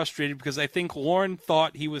was frustrated because I think Lauren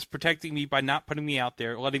thought he was protecting me by not putting me out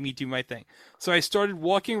there, letting me do my thing. So I started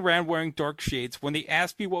walking around wearing dark shades. When they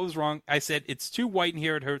asked me what was wrong, I said, it's too white in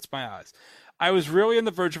here, it hurts my eyes. I was really on the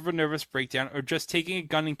verge of a nervous breakdown or just taking a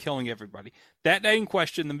gun and killing everybody. That night in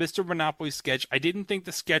question, the Mr. Monopoly sketch, I didn't think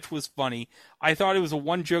the sketch was funny. I thought it was a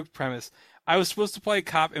one-joke premise. I was supposed to play a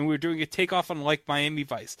cop, and we were doing a takeoff on like Miami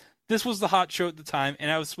Vice. This was the hot show at the time, and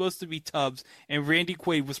I was supposed to be Tubbs, and Randy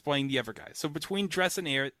Quaid was playing the other guy. So between dress and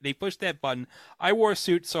air, they pushed that button. I wore a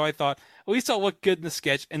suit, so I thought, at least I'll look good in the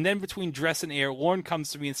sketch. And then between dress and air, Lauren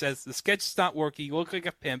comes to me and says, the sketch is not working. You look like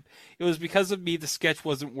a pimp. It was because of me the sketch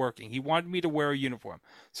wasn't working. He wanted me to wear a uniform.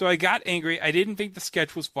 So I got angry. I didn't think the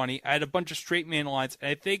sketch was funny. I had a bunch of straight man lines, and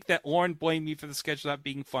I think that Lauren blamed me for the sketch not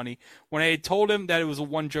being funny when I had told him that it was a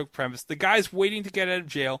one-joke premise. The guy's waiting to get out of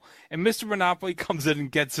jail, and Mr. Monopoly comes in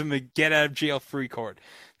and gets him a get-out-of-jail-free card.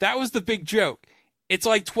 That was the big joke. It's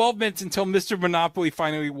like 12 minutes until Mr. Monopoly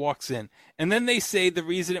finally walks in. And then they say the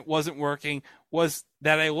reason it wasn't working was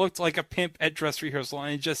that I looked like a pimp at dress rehearsal and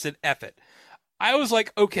I just said, F it. I was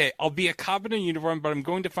like, okay, I'll be a cop in a uniform, but I'm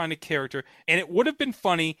going to find a character. And it would have been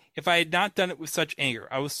funny if I had not done it with such anger.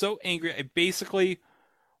 I was so angry, I basically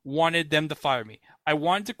wanted them to fire me. I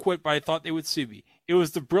wanted to quit, but I thought they would sue me. It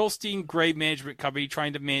was the Brillstein Gray Management Company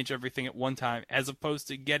trying to manage everything at one time, as opposed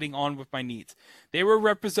to getting on with my needs. They were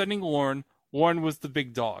representing Lauren. Lauren was the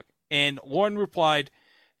big dog. And Lauren replied,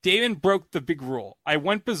 Damon broke the big rule. I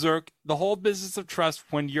went berserk. The whole business of trust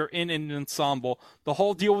when you're in an ensemble, the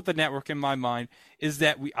whole deal with the network in my mind is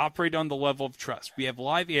that we operate on the level of trust. We have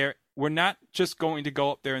live air. We're not just going to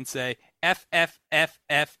go up there and say, F, F, F,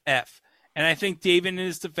 F, F. And I think David, in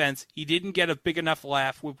his defense, he didn't get a big enough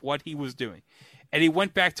laugh with what he was doing. And he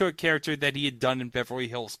went back to a character that he had done in Beverly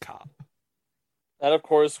Hills Cop. That, of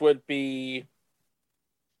course, would be...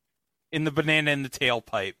 In the Banana in the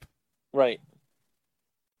Tailpipe. Right.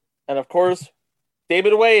 And, of course,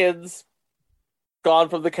 David Wayans, gone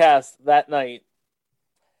from the cast that night.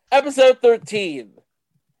 Episode 13.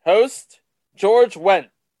 Host, George Wendt.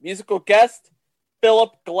 Musical guest,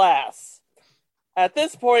 Philip Glass. At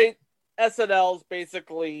this point, SNL's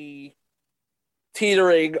basically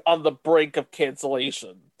teetering on the brink of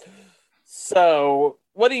cancellation. So,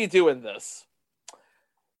 what do you do in this?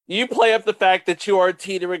 You play up the fact that you are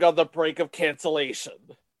teetering on the brink of cancellation.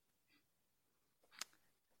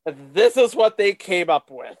 And this is what they came up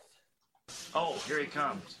with. Oh, here he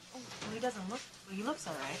comes. Oh, well, he doesn't look... Well, he looks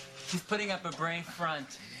all right. He's putting up a brave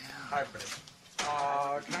front. Hi,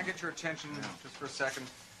 Fred. Can I get your attention just for a second?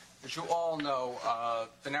 As you all know,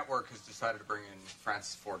 the network has decided to bring in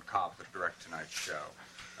Francis Ford Coppola to direct tonight's show.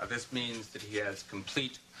 This means that he has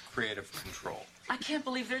complete creative control. I can't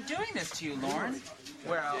believe they're doing this to you, Lauren.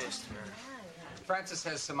 Well, Francis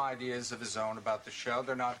has some ideas of his own about the show.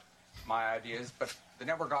 They're not my ideas, but the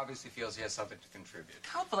network obviously feels he has something to contribute.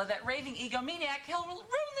 Coppola, that raving egomaniac, he'll ruin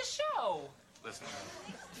the show. Listen,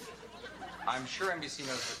 I'm sure NBC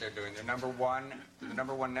knows what they're doing. They're the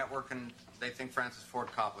number one network, and they think Francis Ford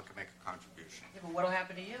Coppola can make a contribution. Yeah, but what'll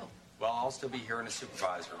happen to you? Well, I'll still be here in a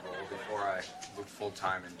supervisor role before I move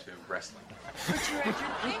full-time into wrestling. But you're at your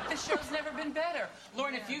peak. The show's never been better.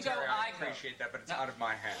 Lauren, if you go, I I go. appreciate that, but it's out of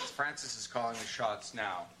my hands. Francis is calling the shots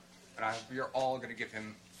now, and I hope you're all going to give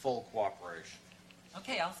him full cooperation.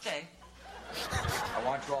 Okay, I'll stay. I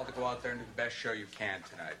want you all to go out there and do the best show you can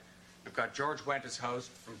tonight. We've got George Wendt as host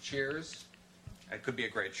from Cheers. It could be a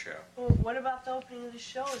great show. Well, what about the opening of the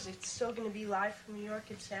show? Is it still going to be live from New York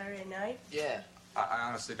at Saturday night? Yeah. I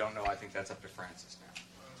honestly don't know. I think that's up to Francis now.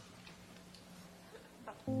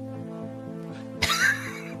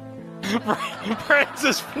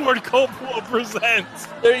 Francis Ford Coppola presents.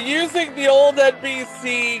 They're using the old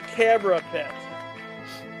NBC camera pit.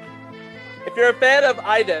 If you're a fan of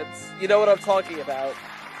idents, you know what I'm talking about.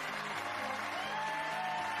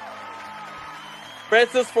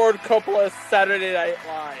 Francis Ford Coppola's Saturday Night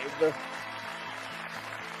Live.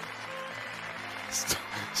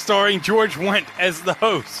 Starring George Wendt as the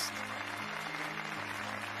host.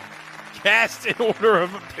 Cast in order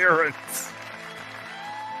of appearance.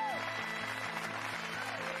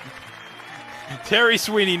 Terry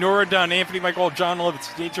Sweeney, Nora Dunn, Anthony Michael, John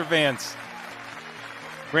Lovitz, Nature Vance,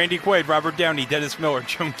 Randy Quaid, Robert Downey, Dennis Miller,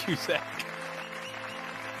 Joan Cusack.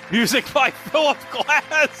 Music by Philip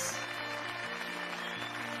Glass.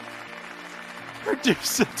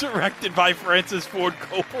 Produced and directed by Francis Ford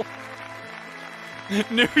Coppola.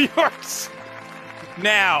 New York's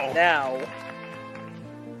Now.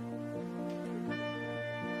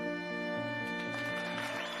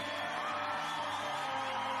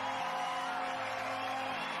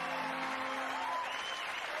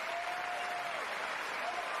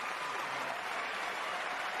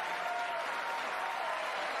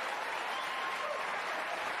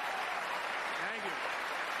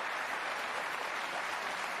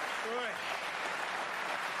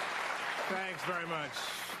 Thanks very much.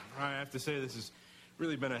 I have to say this has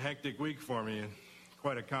really been a hectic week for me, and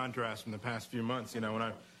quite a contrast from the past few months, you know, when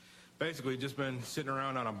I've basically just been sitting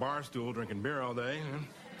around on a bar stool drinking beer all day.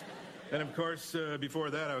 And of course, before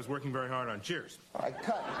that, I was working very hard on Cheers. All right,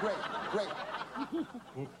 cut. Great.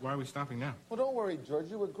 Well, why are we stopping now? Well, don't worry, George.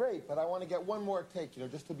 You were great, but I want to get one more take, you know,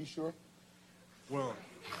 just to be sure. Well,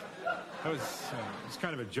 that was it's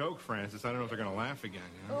kind of a joke, Francis. I don't know if they're going to laugh again.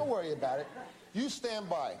 You know? Don't worry about it. You stand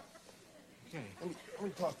by. Okay. Let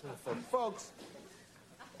me talk to the folks. Folks,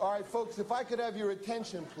 all right, folks, if I could have your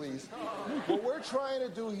attention, please. What we're trying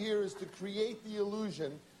to do here is to create the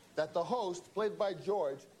illusion that the host, played by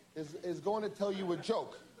George, is going to tell you a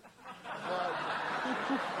joke.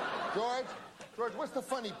 George, what's the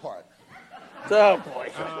funny part? Oh,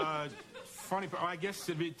 boy. Funny part, I guess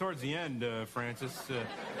it'd be towards the end, Francis.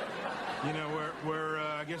 You know, where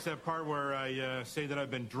I guess that part where I say that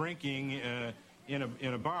I've been drinking in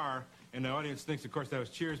a bar, and the audience thinks, of course, that was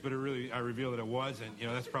Cheers, but I reveal that it wasn't. You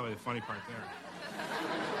know, that's probably the funny part there.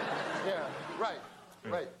 Yeah,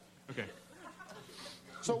 right. Okay.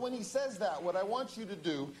 So when he says that, what I want you to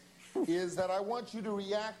do is that I want you to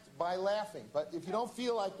react by laughing. But if you don't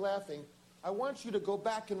feel like laughing, I want you to go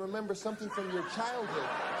back and remember something from your childhood.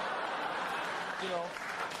 You know,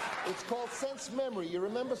 it's called sense memory. You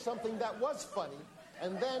remember something that was funny,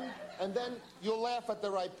 and then you'll laugh at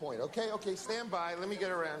the right point. Okay, stand by. Let me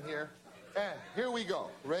get around here. And here we go.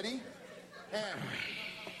 Ready? And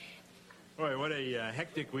Boy, what a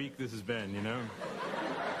hectic week this has been, you know?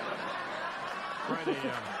 Quite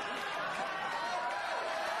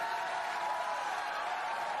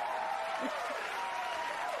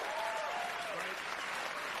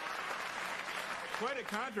a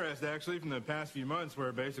contrast, actually, from the past few months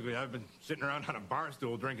where basically I've been sitting around on a bar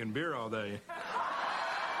stool drinking beer all day.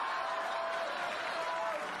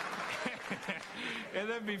 And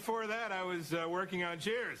then before that, I was working on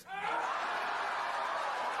Cheers.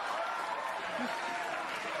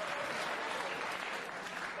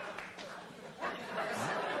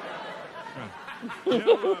 You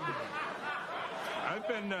know, I've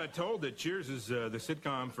been told that Cheers is the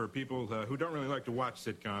sitcom for people who don't really like to watch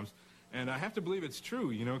sitcoms. And I have to believe it's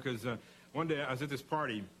true, you know, because one day I was at this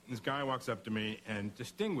party. This guy walks up to me, and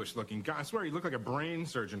distinguished-looking guy. I swear, he looked like a brain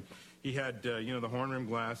surgeon. He had, you know, the horn-rimmed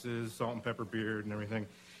glasses, salt and pepper beard, and everything.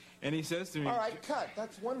 And he says to me... All right, cut.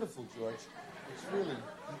 That's wonderful, George. It's really...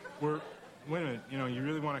 Wait a minute. You know, you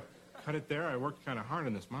really want to cut it there? I worked kind of hard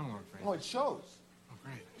on this monologue, Frank. Oh, it shows. Oh,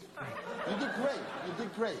 great. You did great. You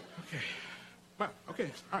did great. Okay. Well,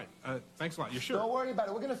 okay. All right. Thanks a lot. You sure? Don't worry about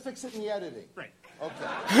it. We're going to fix it in the editing. Great. Okay.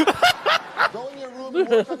 Go in your room and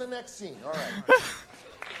work on the next scene. All right.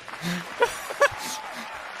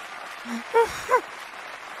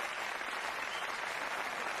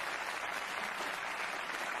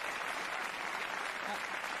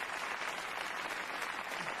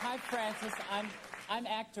 Hi, Francis. I'm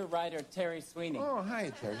actor-writer Terry Sweeney. Oh,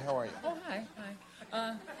 hi, Terry. How are you? Oh, hi.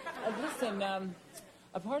 Listen,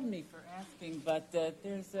 pardon me for asking, but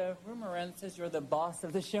there's a rumor around that says you're the boss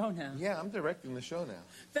of the show now. Yeah, I'm directing the show now.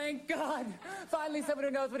 Thank God! Finally someone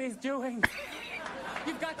who knows what he's doing.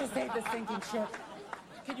 You've got to save this sinking ship.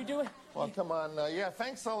 Can you do it? Well, come on. Yeah,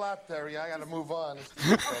 thanks a lot, Terry. I got to move on.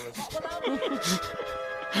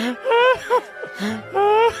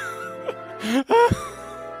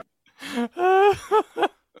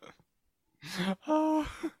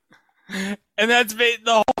 And that's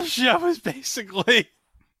the whole show is basically...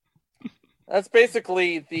 That's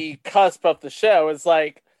basically the cusp of the show. It's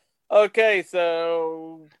like, okay,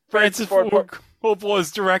 so... Francis Ford Coppola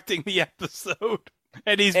is directing the episode,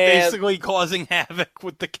 and he's basically causing havoc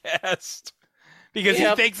with the cast. Because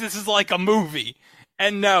he thinks this is like a movie.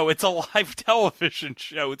 And no, it's a live television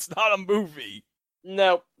show. It's not a movie.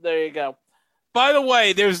 Nope, there you go. By the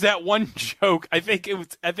way, there's that one joke. I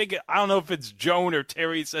don't know if it's Joan or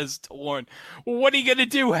Terry says to Lauren, well, what are you going to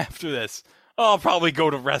do after this? Oh, I'll probably go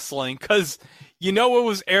to wrestling, because you know it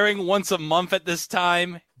was airing once a month at this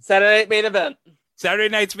time? Saturday Night Main Event. Saturday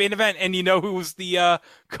Night's Main Event, and you know who was the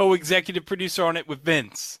co-executive producer on it with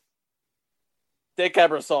Vince? Dick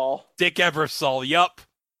Ebersol. Dick Ebersol, yup.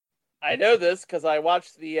 I know this because I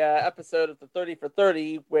watched the episode of the 30 for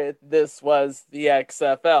 30 with This Was the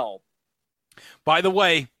XFL. By the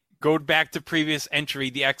way, go back to previous entry,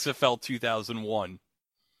 the XFL 2001,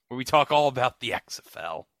 where we talk all about the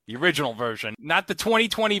XFL. The original version, not the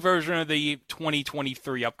 2020 version or the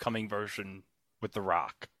 2023 upcoming version with The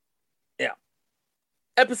Rock. Yeah.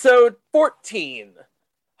 Episode 14.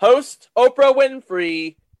 Host, Oprah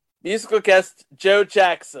Winfrey. Musical guest, Joe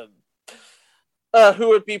Jackson. Who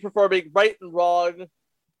would be performing Right and Wrong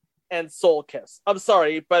and Soul Kiss. I'm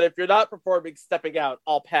sorry, but if you're not performing Stepping Out,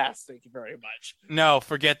 I'll pass. Thank you very much. No,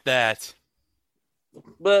 forget that.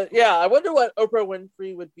 But yeah, I wonder what Oprah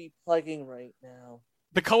Winfrey would be plugging right now.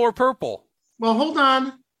 The Color Purple. Well, hold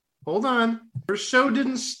on. Her show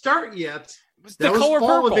didn't start yet. The Color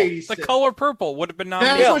Purple. The Color Purple would have been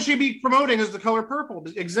nominated. That's what she'd be promoting, is the Color Purple.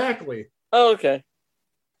 Exactly. Oh, okay.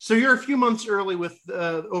 So you're a few months early with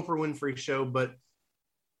the Oprah Winfrey show, but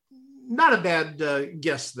not a bad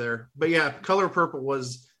guess there. But yeah, Color Purple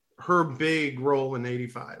was her big role in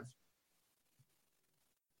 '85.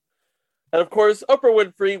 And of course, Oprah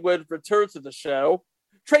Winfrey would return to the show.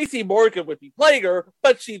 Tracy Morgan would be playing her,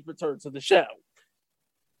 but she'd return to the show.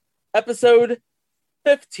 Episode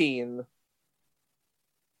 15.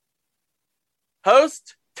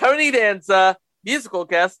 Host, Tony Danza. Musical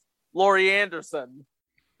guest, Laurie Anderson,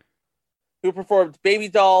 who performed Baby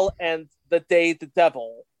Doll and The Day the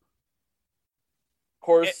Devil. Of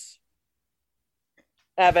course,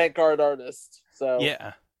 avant-garde artist. So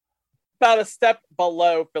yeah, about a step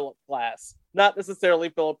below Philip Glass. Not necessarily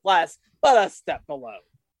Philip Glass, but a step below.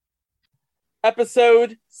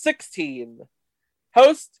 Episode 16.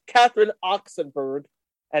 Host, Catherine Oxenberg,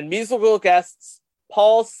 and musical guests,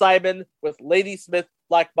 Paul Simon with Ladysmith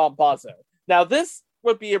Black Mambazo. Now, this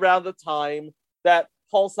would be around the time that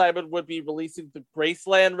Paul Simon would be releasing the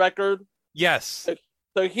Graceland record. Yes.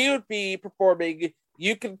 So he would be performing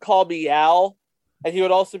You Can Call Me Al, and he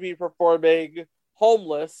would also be performing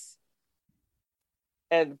Homeless.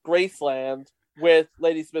 and Graceland with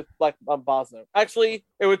Ladysmith Black Mambazo. Actually,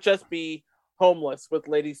 it would just be Homeless with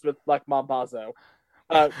Ladysmith Black Mambazo.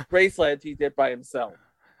 Graceland he did by himself.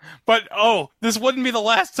 But, this wouldn't be the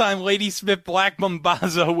last time Ladysmith Black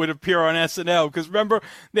Mambazo would appear on SNL, because remember,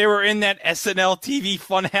 they were in that SNL TV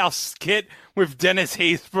Funhouse skit with Dennis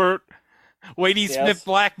Haysbert, Ladysmith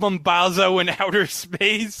Black Mambazo in outer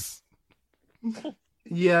space?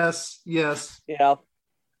 Yes. Yeah.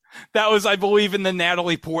 That was, I believe, in the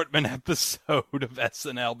Natalie Portman episode of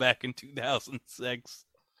SNL back in 2006.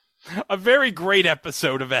 A very great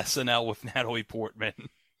episode of SNL with Natalie Portman.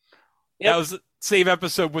 That was the same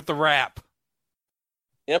episode with the rap.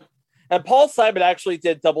 Yep. And Paul Simon actually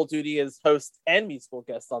did double duty as host and musical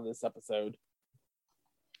guest on this episode.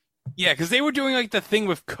 Yeah, because they were doing like the thing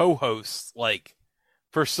with co-hosts, like,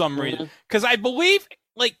 for some reason. Because I believe,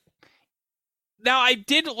 like, now I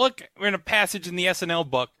did look in a passage in the SNL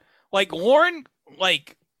book, like, Lauren,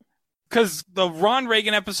 like, because the Ron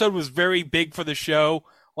Reagan episode was very big for the show,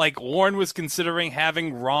 like, Lauren was considering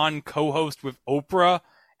having Ron co-host with Oprah.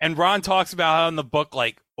 And Ron talks about how in the book,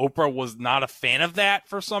 like, Oprah was not a fan of that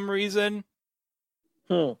for some reason.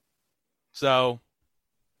 So.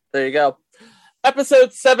 There you go.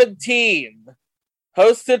 Episode 17.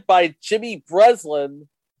 Hosted by Jimmy Breslin.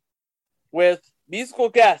 With musical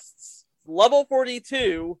guests. Level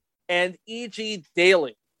 42 and E.G.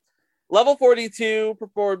 Daily. Level 42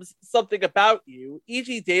 performs Something About You.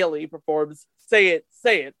 E.G. Daily performs Say It,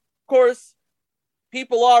 Say It. Of course,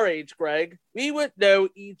 people our age, Greg, we would know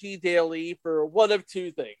E.G. Daily for one of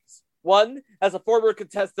two things. One, as a former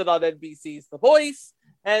contestant on NBC's The Voice,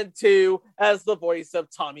 and two, as the voice of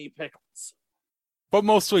Tommy Pickles. But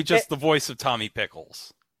mostly just the voice of Tommy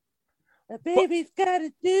Pickles. A baby's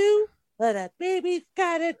gotta do what a baby's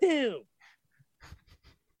gotta do.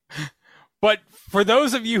 But for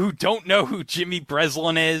those of you who don't know who Jimmy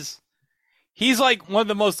Breslin is, he's like one of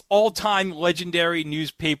the most all-time legendary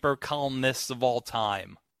newspaper columnists of all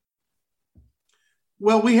time.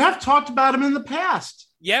 Well, we have talked about him in the past.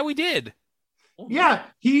 Yeah, we did. Yeah,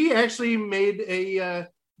 he actually made a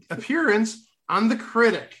appearance on The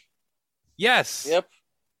Critic. Yes. Yep.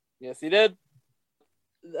 Yes, he did.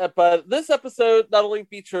 But this episode not only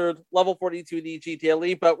featured Level 42 and E.G.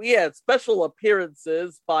 Daily, but we had special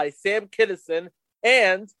appearances by Sam Kinison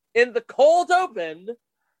and, in the cold open,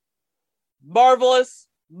 Marvelous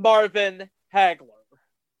Marvin Hagler.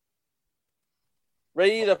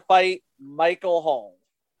 Ready to fight Michael Hall.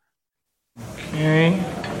 Okay.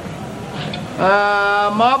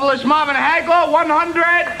 Marvelous Marvin Hagler,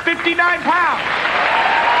 159 pounds.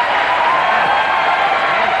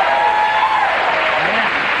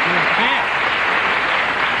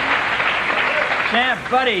 Champ,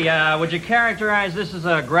 buddy, would you characterize this as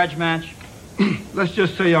a grudge match? Let's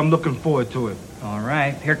just say I'm looking forward to it. All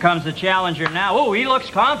right, here comes the challenger now. Oh, he looks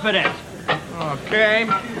confident. Okay.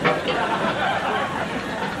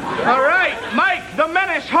 All right, Mike the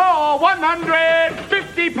Menace Hall,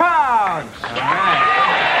 150 pounds. All right.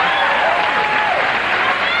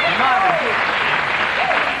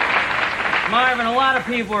 Marvin, a lot of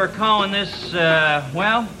people are calling this,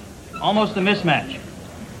 almost a mismatch.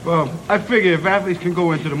 Well, I figure if athletes can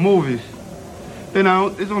go into the movies, then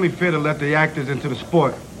it's only fair to let the actors into the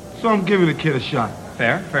sport. So I'm giving the kid a shot.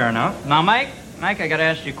 Fair enough. Now, Mike, I got to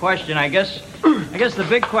ask you a question. I guess the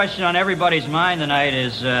big question on everybody's mind tonight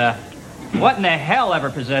is, what in the hell ever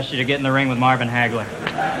possessed you to get in the ring with Marvin Hagler?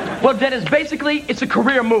 Well, Dennis, basically, it's a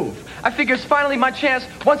career move. I figure it's finally my chance,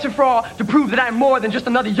 once and for all, to prove that I'm more than just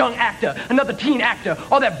another young actor, another teen actor,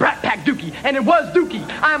 or that Brat Pack Dookie. And it was Dookie.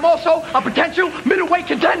 I am also a potential middleweight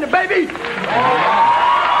contender, baby!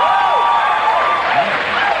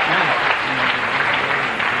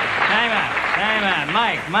 Hang on,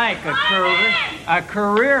 Mike, a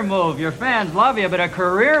career move. Your fans love you, but a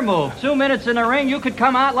career move. 2 minutes in the ring, you could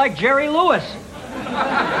come out like Jerry Lewis.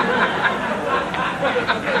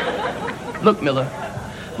 Look, Miller,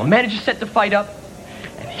 my manager set the fight up,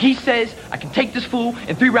 and he says I can take this fool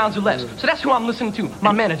in 3 rounds or less. So that's who I'm listening to,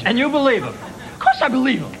 my manager. And you believe him? Of course I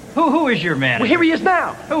believe him. Who is your manager? Well, here he is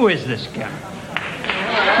now. Who is this guy?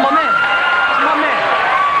 My man. It's my man.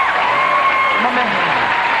 My man.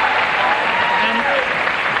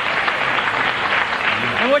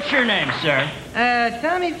 And what's your name, sir?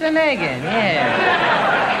 Tommy Finnegan, yeah.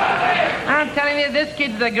 I'm telling you, this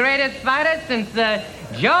kid's the greatest fighter since,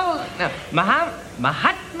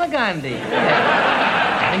 Mahatma Gandhi.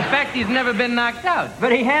 Yeah. In fact, he's never been knocked out.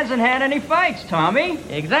 But he hasn't had any fights, Tommy.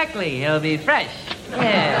 Exactly. He'll be fresh.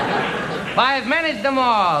 Yeah. Why, I've managed them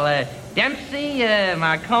all. Dempsey,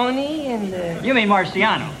 Marconi, and... You mean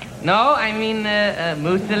Marciano? No, I mean,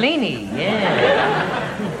 Mussolini,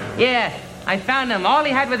 yeah. Yeah, I found him. All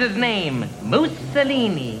he had was his name,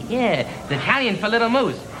 Mussolini. Yeah, it's Italian for little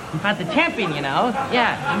moose. He fought the champion, you know.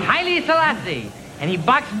 Yeah, Haile Selassie. And he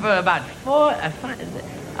boxed for about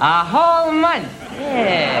a whole month.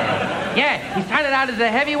 Yeah. Yeah, he started out as a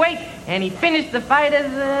heavyweight, and he finished the fight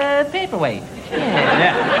as a paperweight.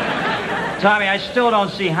 Yeah. Tommy, I still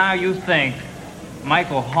don't see how you think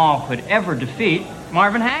Michael Hall could ever defeat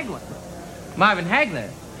Marvin Hagler. Marvin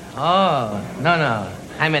Hagler? Oh, no.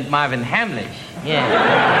 I meant Marvin Hamlish. Yeah.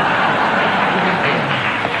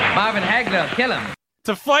 Marvin Hagler will kill him.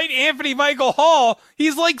 To fight Anthony Michael Hall,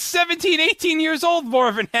 he's like 17, 18 years old,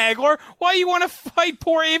 Marvin Hagler. Why you want to fight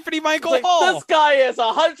poor Anthony Michael Hall? This guy is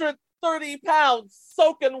 130 pounds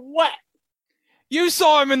soaking wet. You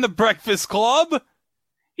saw him in the Breakfast Club.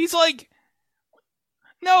 He's like,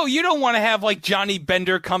 no, you don't want to have like Johnny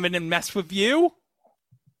Bender come in and mess with you.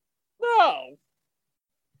 No.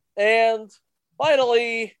 And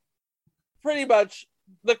finally, pretty much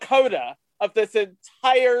the coda of this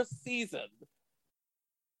entire season.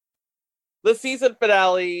 The season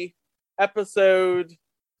finale, episode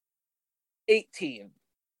 18.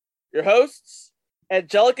 Your hosts,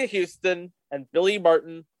 Angelica Houston and Billy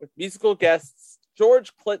Martin, with musical guests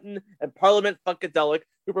George Clinton and Parliament Funkadelic,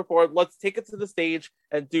 who performed Let's Take It to the Stage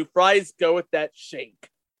and Do Fries Go With That Shake.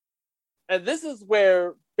 And this is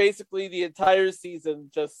where basically the entire season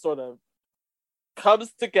just sort of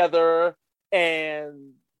comes together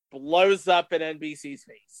and blows up in NBC's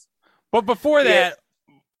face. But before that,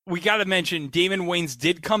 we got to mention Damon Wayans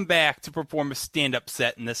did come back to perform a stand-up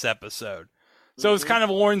set in this episode. So it's kind of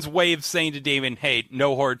Lauren's way of saying to Damon, hey,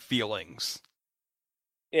 no hard feelings.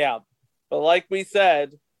 Yeah, but like we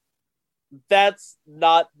said, that's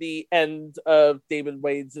not the end of Damon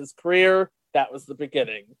Wayans' career. That was the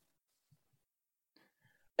beginning.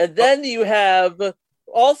 And then you have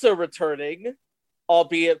also returning,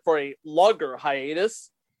 albeit for a longer hiatus,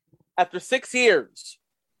 after 6 years,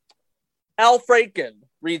 Al Franken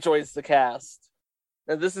rejoins the cast.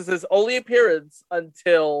 And this is his only appearance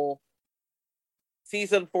until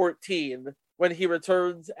season 14, when he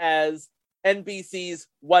returns as NBC's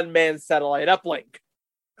one-man satellite uplink.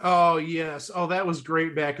 Oh, yes. Oh, that was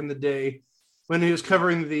great back in the day when he was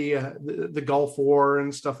covering the Gulf War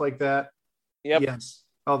and stuff like that. Yep. Yes.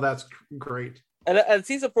 Oh, that's great. And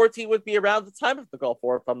season 14 would be around the time of the Gulf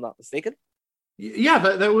War, if I'm not mistaken. Yeah,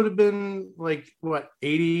 that would have been like, what,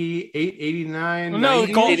 88, 89? No,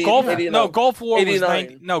 90? Gulf War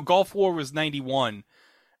 89. was Gulf War was 91.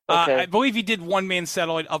 Okay. I believe he did one-man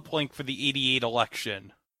satellite uplink for the 88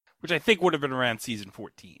 election, which I think would have been around season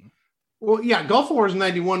 14. Well, yeah, Gulf War was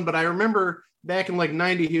 91, but I remember back in like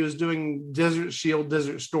 90, he was doing Desert Shield,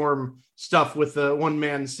 Desert Storm stuff with the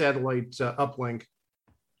one-man satellite uplink.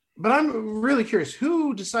 But I'm really curious,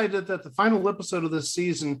 who decided that the final episode of this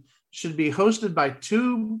season should be hosted by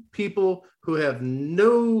two people who have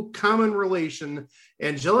no common relation,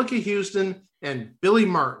 Angelica Houston and Billy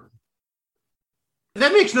Martin?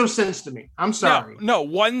 That makes no sense to me. I'm sorry. No,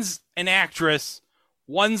 one's an actress,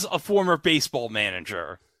 one's a former baseball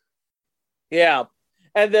manager. Yeah.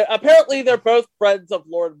 And apparently they're both friends of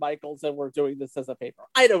Lorne Michaels and we're doing this as a paper.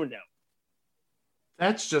 I don't know.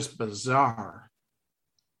 That's just bizarre.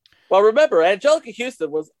 Well, remember, Angelica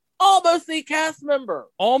Houston was almost a cast member.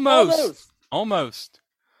 Almost.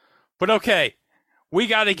 But okay, we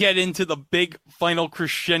got to get into the big final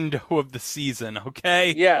crescendo of the season,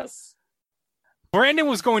 okay? Yes. Brandon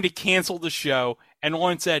was going to cancel the show, and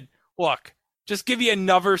Lauren said, look, just give you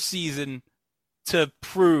another season to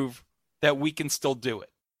prove that we can still do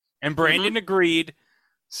it. And Brandon agreed,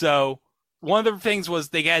 so one of the things was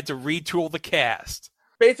they had to retool the cast.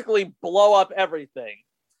 Basically blow up everything.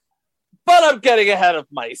 But I'm getting ahead of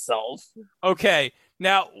myself. Okay,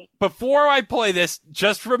 now, before I play this,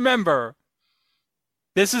 just remember,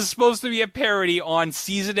 this is supposed to be a parody on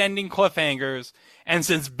season-ending cliffhangers, and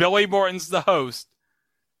since Billy Martin's the host,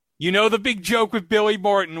 you know the big joke with Billy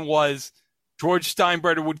Martin was George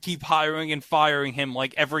Steinbrenner would keep hiring and firing him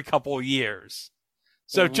like every couple of years.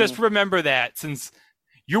 So just remember that, since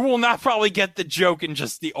you will not probably get the joke in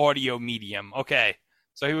just the audio medium. Okay,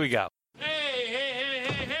 so here we go.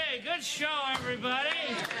 Hey, good show, everybody.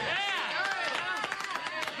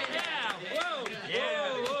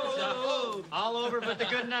 Whoa. All over but the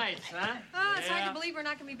good nights, huh? Oh, it's hard to believe we're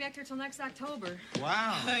not going to be back here till next October.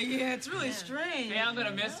 Wow. Yeah, it's really strange. Hey, I'm going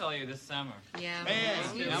to miss all you this summer. Yeah. I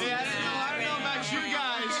don't know about you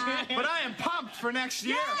guys, but I am pumped for next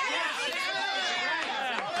year.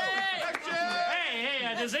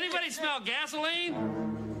 Hey, does anybody smell gasoline?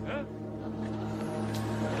 Huh?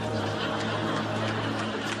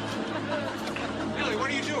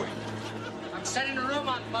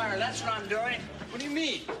 fire. That's what I'm doing. What do you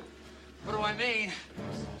mean? What do I mean?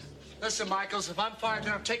 Listen, Michaels, if I'm fired,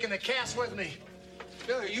 then I'm taking the cast with me.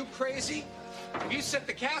 Billy, are you crazy? If you set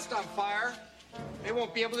the cast on fire, they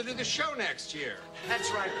won't be able to do the show next year. That's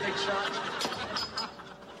right, Big Shot.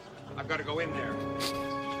 I've got to go in there.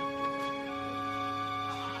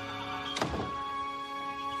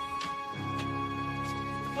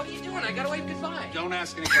 What are you doing? I gotta wave goodbye. Don't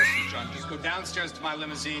ask any questions, John. Just go downstairs to my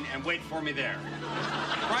limousine and wait for me there.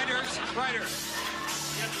 Writers.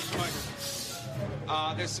 Get the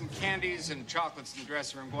swagger. There's some candies and chocolates in the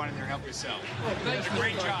dressing room. Go on in there and help yourself. Oh, thanks,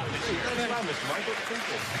 Great Mr. job this year. Mr. Michael. Thank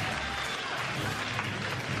you.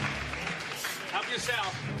 Help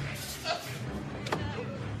yourself.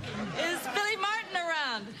 Is Billy Martin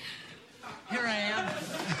around? Here I am.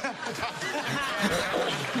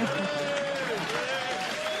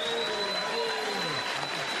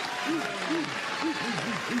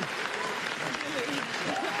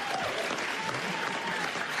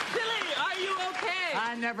 Billy, are you okay?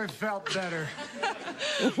 I never felt better.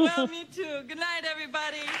 Well, me too. Good night,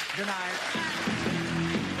 everybody. Good night.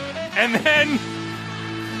 And then,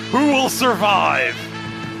 who will survive?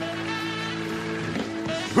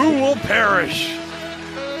 Who will perish?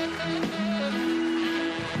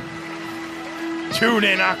 Tune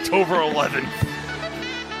in October 11th.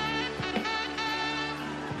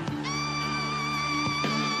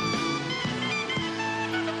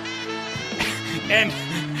 And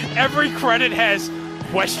every credit has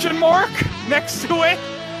question mark next to it.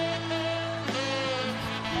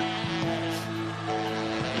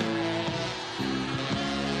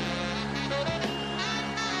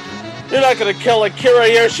 You're not gonna kill Akira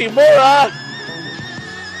Yoshimura!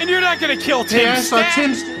 And you're not gonna kill Tim I saw Stack.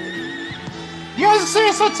 Tim. You guys say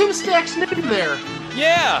I saw Tim Stack's name there.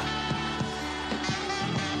 Yeah.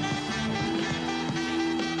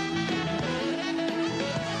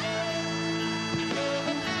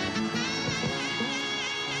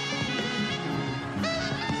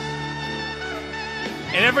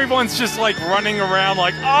 And everyone's just like running around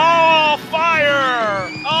like, oh, fire!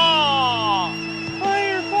 Oh!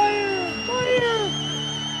 Fire, fire, fire!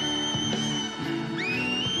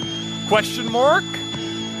 Question mark?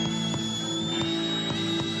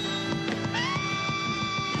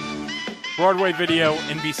 Broadway Video,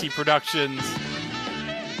 NBC Productions.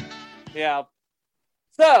 Yeah.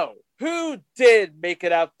 So, who did make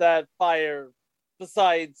it out that fire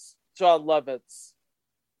besides John Lovitz?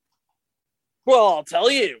 Well, I'll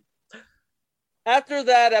tell you. After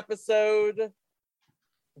that episode,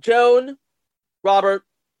 Joan, Robert,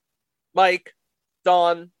 Mike,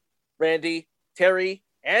 Don, Randy, Terry,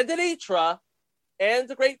 and Anitra, and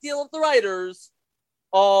a great deal of the writers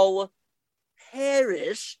all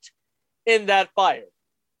perished in that fire.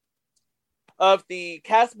 Of the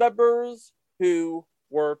cast members who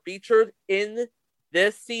were featured in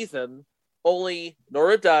this season, only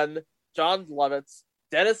Nora Dunn, John Lovitz,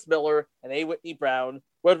 Dennis Miller, and A. Whitney Brown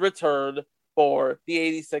would return for the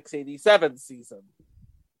 86-87 season.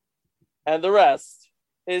 And the rest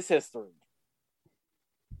is history.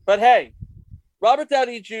 But hey, Robert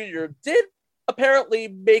Downey Jr. did apparently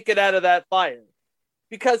make it out of that fire,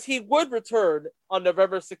 because he would return on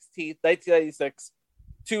November 16th, 1996,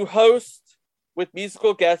 to host with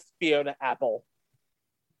musical guest Fiona Apple.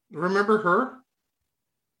 Remember her?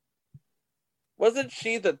 Wasn't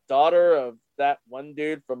she the daughter of that one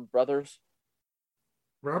dude from Brothers?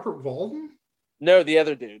 Robert Walden? No, the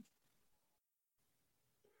other dude.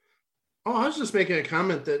 Oh, I was just making a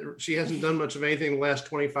comment that she hasn't done much of anything the last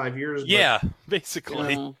 25 years. Yeah,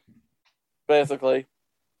 basically. Basically.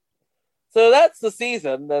 So that's the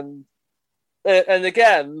season, and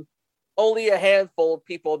again, only a handful of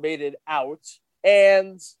people made it out,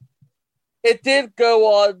 and it did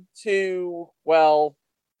go on to, well,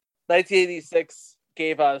 1986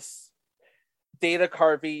 gave us Dana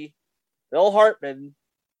Carvey, Bill Hartman,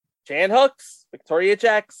 Jan Hooks, Victoria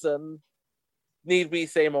Jackson. Need we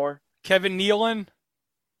say more? Kevin Nealon?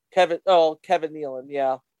 Kevin Nealon,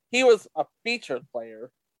 yeah. He was a featured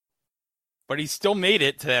player. But he still made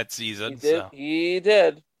it to that season. He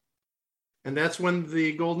did. And that's when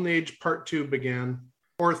the Golden Age Part 2 began,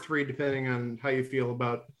 or 3, depending on how you feel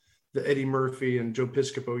about the Eddie Murphy and Joe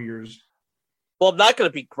Piscopo years. Well, I'm not going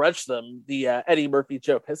to begrudge them the Eddie Murphy,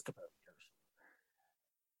 Joe Piscopo years.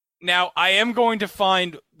 Now, I am going to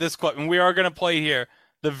find this clip, and we are going to play here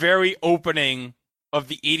the very opening of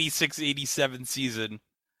the 86-87 season.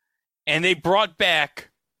 And they brought back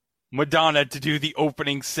Madonna to do the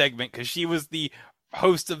opening segment because she was the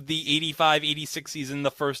host of the 85-86 season, the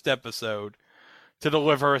first episode, to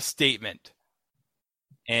deliver a statement.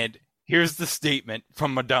 And here's the statement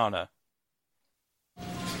from Madonna.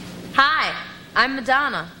 Hi, I'm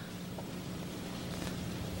Madonna.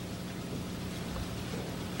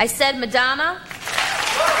 I said Madonna.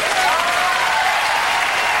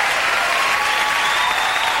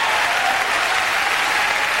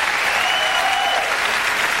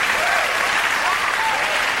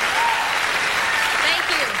 Thank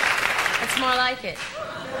you. That's more like it.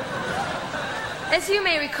 As you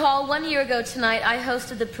may recall, 1 year ago tonight, I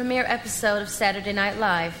hosted the premiere episode of Saturday Night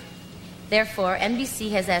Live. Therefore,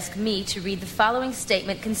 NBC has asked me to read the following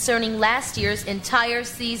statement concerning last year's entire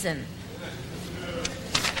season.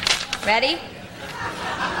 Ready?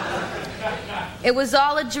 It was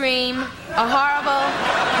all a dream, a horrible,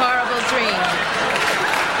 horrible dream.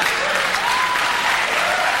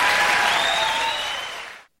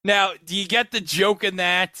 Now, do you get the joke in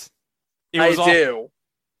that? I do.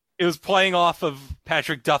 It was playing off of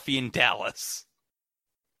Patrick Duffy in Dallas.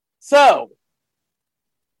 So,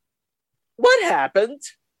 what happened?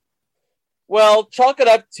 Well, chalk it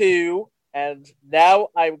up to, and now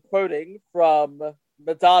I'm quoting from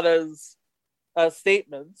Madonna's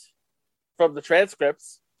statement from the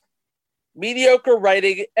transcripts, mediocre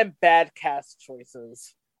writing and bad cast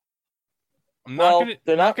choices. They're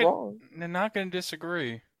not wrong. They're not going to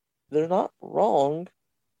disagree. They're not wrong.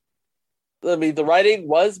 I mean, the writing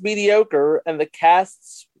was mediocre, and the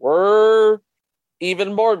casts were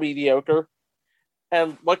even more mediocre.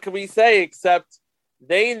 And what can we say except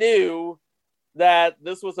they knew that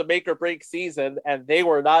this was a make-or-break season, and they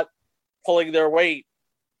were not pulling their weight.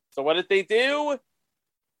 So what did they do?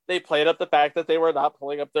 They played up the fact that they were not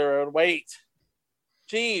pulling up their own weight.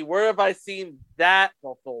 Gee, where have I seen that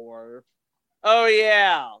before? Oh,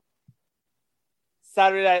 yeah.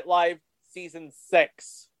 Saturday Night Live Season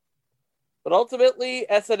 6. But ultimately,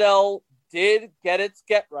 SNL did get its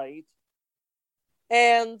get right,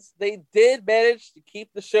 and they did manage to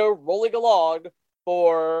keep the show rolling along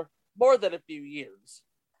for more than a few years.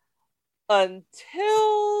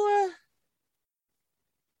 Until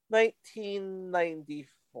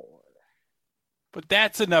 1994. But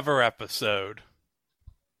that's another episode.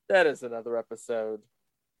 That is another episode.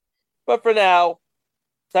 But for now,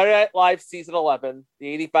 Saturday Night Live Season 11,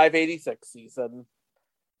 the 85-86 season,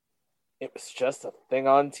 it was just a thing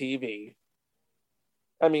on TV.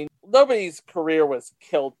 I mean, nobody's career was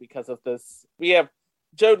killed because of this. We have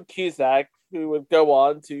Joan Cusack, who would go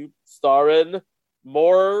on to star in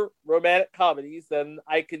more romantic comedies than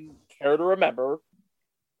I can care to remember.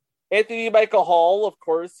 Anthony Michael Hall, of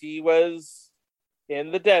course, he was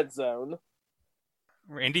in The Dead Zone.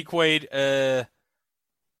 Randy Quaid,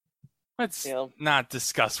 let's not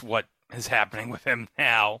discuss what is happening with him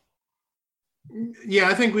now. Yeah,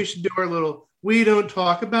 I think we should do our little we don't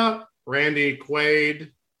talk about Randy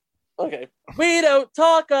Quaid. Okay. We don't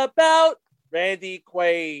talk about Randy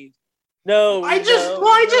Quaid. No. I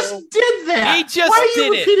just did that. He just Why are you did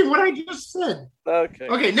it. repeating what I just said? Okay.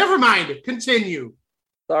 Okay, never mind. Continue.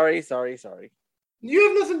 Sorry. You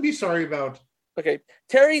have nothing to be sorry about. Okay.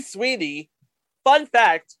 Terry Sweeney. Fun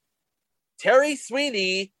fact. Terry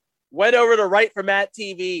Sweeney went over to write for Matt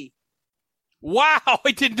TV. Wow,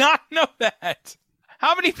 I did not know that.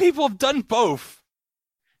 How many people have done both?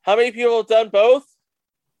 How many people have done both?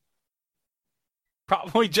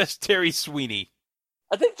 Probably just Terry Sweeney.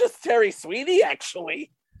 I think just Terry Sweeney,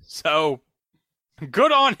 actually. So,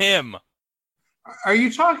 good on him. Are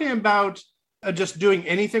you talking about just doing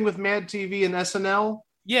anything with Mad TV and SNL?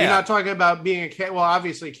 Yeah. You're not talking about being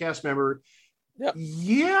obviously a cast member. Yep.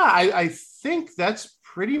 Yeah, I think that's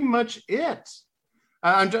pretty much it.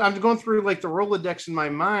 I'm going through like the Rolodex in my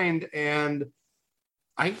mind, and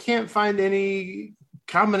I can't find any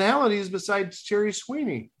commonalities besides Terry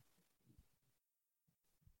Sweeney.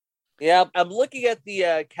 Yeah, I'm looking at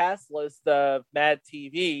the cast list of Mad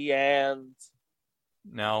TV, and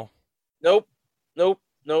no. Nope. Well,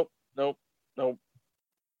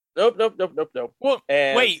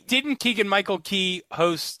 and wait, didn't Keegan-Michael Key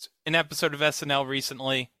host an episode of SNL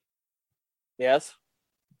recently? Yes.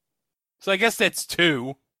 So I guess that's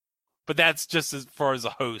 2, but that's just as far as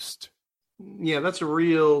a host. Yeah, that's a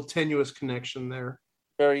real tenuous connection there.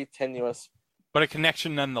 Very tenuous. But a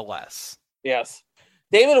connection nonetheless. Yes.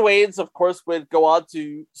 David Wayans, of course, would go on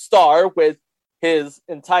to star with his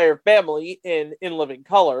entire family in Living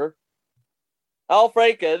Color. Al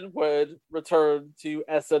Franken would return to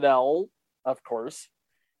SNL, of course.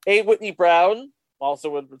 A. Whitney Brown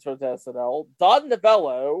also would return to SNL. Don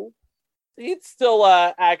Novello, he'd still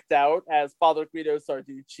act out as Father Guido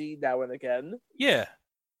Sarducci now and again. Yeah.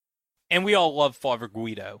 And we all love Father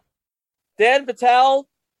Guido. Dan Patel,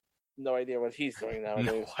 no idea what he's doing nowadays.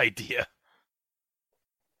 No idea.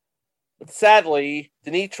 But sadly,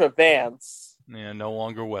 Denitra Vance. Yeah, no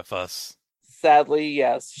longer with us. Sadly,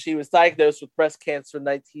 yes. She was diagnosed with breast cancer in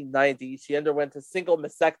 1990. She underwent a single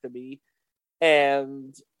mastectomy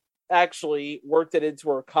and actually worked it into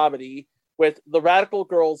her comedy with The Radical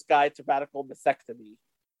Girl's Guide to Radical Mastectomy.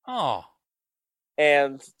 Oh.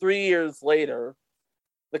 And 3 years later,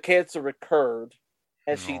 the cancer recurred,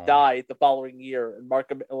 and she died the following year in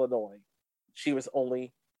Markham, Illinois. She was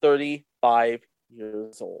only 35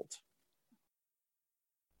 years old.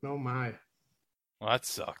 Oh, my. Well, that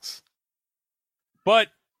sucks. But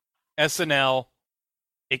SNL,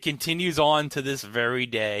 it continues on to this very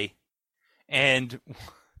day. And,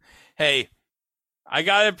 hey, I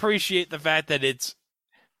got to appreciate the fact that it's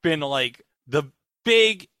been like the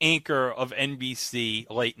big anchor of NBC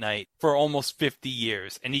late night for almost 50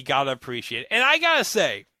 years. And you got to appreciate it. And I got to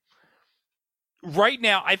say, right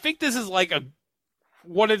now, I think this is like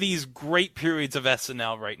one of these great periods of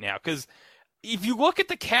SNL right now. Because if you look at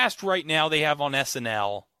the cast right now they have on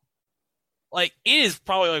SNL, like, it is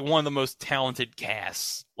probably like one of the most talented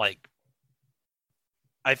casts, like,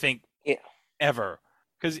 I think, ever.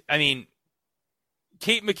 Because, I mean,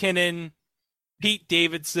 Kate McKinnon, Pete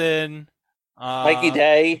Davidson, Mikey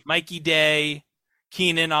Day,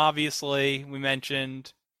 Keenan, obviously, we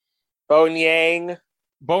mentioned. Bowen Yang,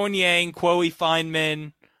 Chloe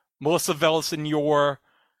Fineman, Melissa Villaseñor.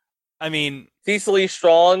 I mean, Cecily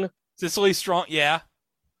Strong, yeah.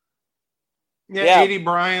 Yeah, Edie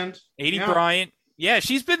Bryant. Bryant. Yeah,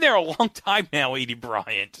 she's been there a long time now, Edie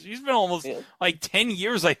Bryant. She's been almost like 10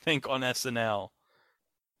 years, I think, on SNL.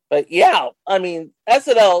 But yeah, I mean,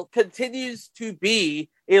 SNL continues to be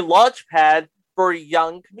a launch pad for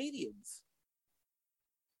young comedians.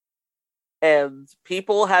 And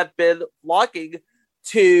people have been flocking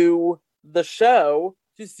to the show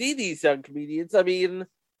to see these young comedians. I mean,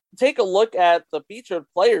 take a look at the featured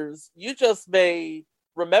players. You just may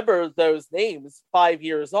remember those names 5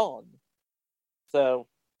 years on. So,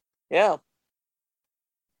 yeah.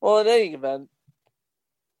 Well, in any event,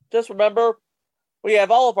 just remember, we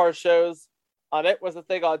have all of our shows on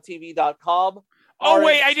itwasathingontv.com. Oh,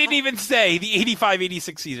 wait, I didn't even say the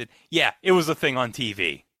 85-86 season. Yeah, it was a thing on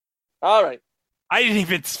TV. All right. I didn't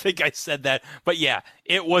even think I said that, but yeah,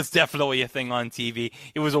 it was definitely a thing on TV.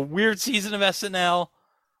 It was a weird season of SNL,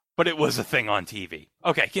 but it was a thing on TV.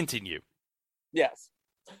 Okay, continue. Yes.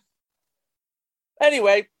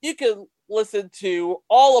 Anyway, you can listen to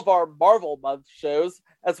all of our Marvel Month shows,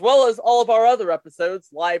 as well as all of our other episodes,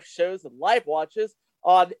 live shows, and live watches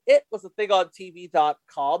on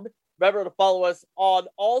itwasathingontv.com. Remember to follow us on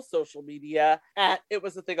all social media at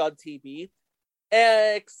itwasathingontv,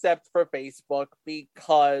 except for Facebook,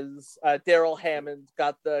 because Daryl Hammond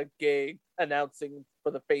got the gig announcing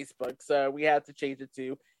for the Facebook, so we had to change it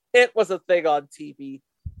to It Was a Thing on TV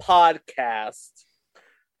podcast.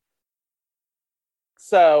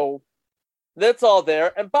 So that's all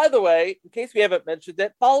there. And by the way, in case we haven't mentioned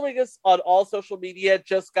it, following us on all social media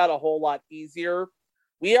just got a whole lot easier.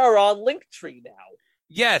 We are on Linktree now.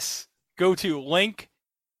 Yes. Go to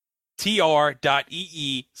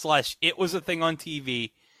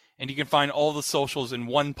linktr.ee/itwasathingontv, and you can find all the socials in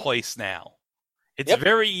one place now. It's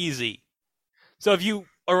very easy. So if you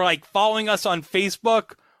are like following us on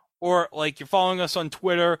Facebook, or like you're following us on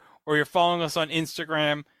Twitter, or you're following us on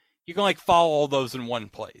Instagram, you can like follow all those in one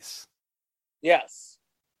place. Yes.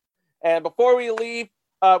 And before we leave,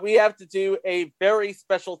 we have to do a very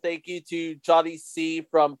special thank you to Johnny C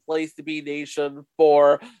from Place to Be Nation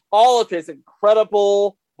for all of his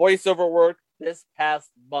incredible voiceover work this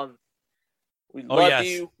past month. We love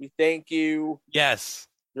you. We thank you. Yes.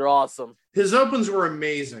 You're awesome. His opens were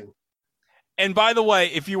amazing. And by the way,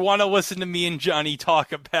 if you want to listen to me and Johnny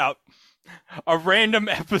talk about a random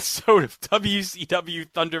episode of WCW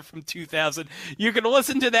Thunder from 2000, you can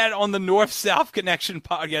listen to that on the North-South Connection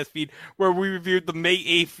podcast feed, where we reviewed the May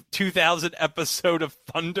 8th, 2000 episode of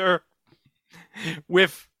Thunder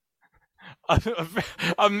with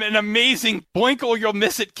an amazing Blink or You'll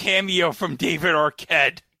Miss It cameo from David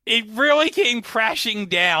Arquette. It really came crashing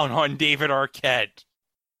down on David Arquette.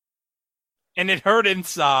 And it hurt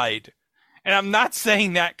inside. And I'm not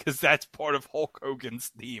saying that because that's part of Hulk Hogan's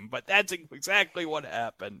theme, but that's exactly what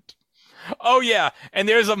happened. Oh, yeah. And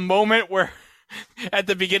there's a moment where, at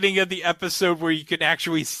the beginning of the episode, where you can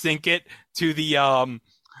actually sync it to the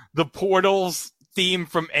Portals theme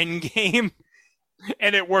from Endgame.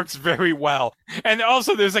 And it works very well. And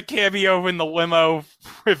also there's a cameo in the limo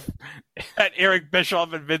that Eric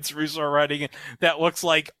Bischoff and Vince Russo are writing that looks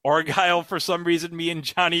like Argyle for some reason me and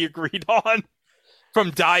Johnny agreed on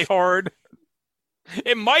from Die Hard.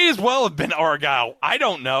 It might as well have been Argyle. I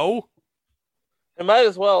don't know. It might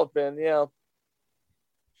as well have been, yeah.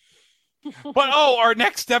 But our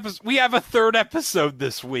next episode, we have a third episode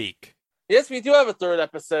this week. Yes, we do have a third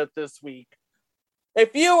episode this week.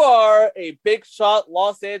 If you are a big shot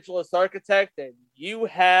Los Angeles architect and you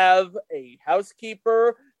have a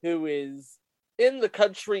housekeeper who is in the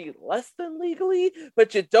country less than legally,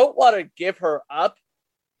 but you don't want to give her up,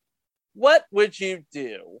 what would you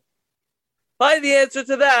do? Find the answer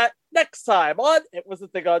to that next time on It Was a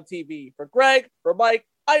Thing on TV. For Greg, for Mike,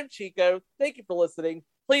 I'm Chico. Thank you for listening.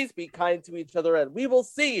 Please be kind to each other, and we will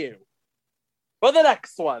see you for the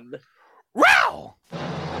next one. Wow!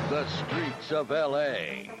 The streets of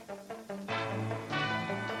L.A.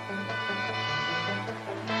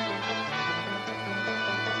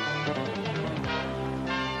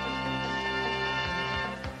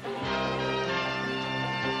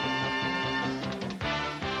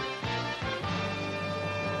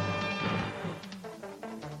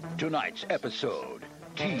 Tonight's episode,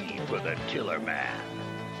 T for the Killer Man.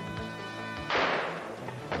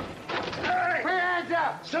 Hey! Put your hands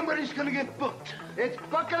up! Somebody's gonna get booked. It's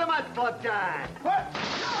Bucket of Mud Club time. What?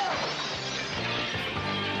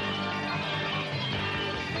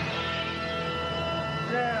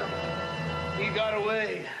 Sam, he got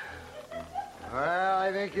away. Well,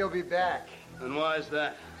 I think he'll be back. And why is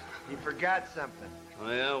that? He forgot something.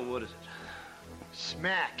 Oh, yeah? What is it?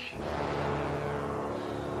 Smack.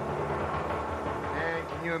 Man,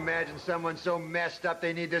 can you imagine someone so messed up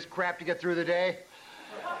they need this crap to get through the day?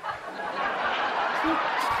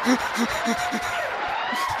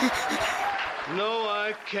 No,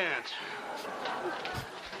 I can't.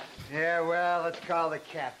 Yeah, well, let's call the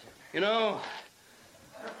captain. You know,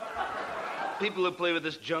 people who play with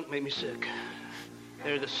this junk make me sick.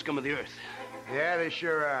 They're the scum of the earth. Yeah, they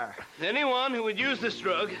sure are. Anyone who would use this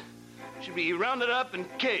drug should be rounded up and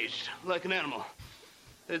caged like an animal.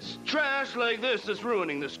 It's trash like this that's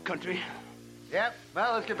ruining this country. Yep,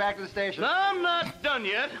 well, let's get back to the station. I'm not done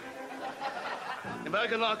yet. If I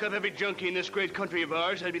could lock up every junkie in this great country of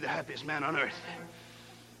ours, I'd be the happiest man on earth.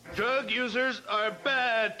 Drug users are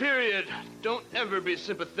bad, period. Don't ever be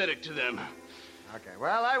sympathetic to them. Okay,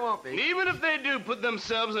 well, I won't be. Even if they do put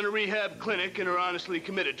themselves in a rehab clinic and are honestly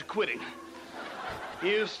committed to quitting,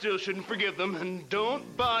 you still shouldn't forgive them, and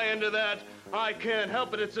don't buy into that I can't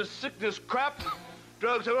help it, it's a sickness crap.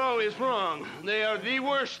 Drugs are always wrong. They are the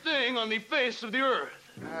worst thing on the face of the earth.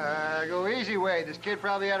 Go easy, Wade. This kid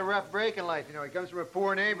probably had a rough break in life. You know, he comes from a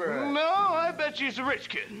poor neighborhood. No, I bet he's a rich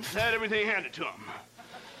kid. Had everything handed to him.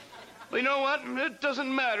 But you know what? It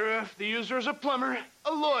doesn't matter if the user is a plumber,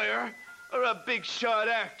 a lawyer, or a big shot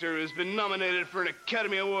actor who's been nominated for an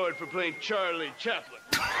Academy Award for playing Charlie Chaplin.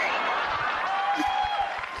 What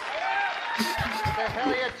the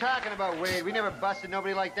hell are you talking about, Wade? We never busted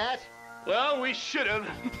nobody like that. Well, we should have.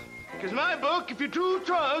 Because in my book, if you do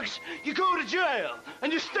drugs, you go to jail,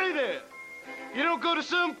 and you stay there. You don't go to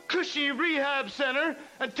some cushy rehab center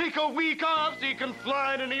and take a week off so you can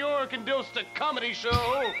fly to New York and host a comedy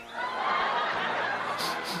show.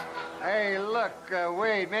 Hey, look,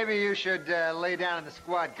 Wade, maybe you should lay down in the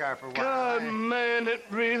squad car for a while. God, man, it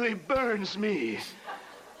really burns me.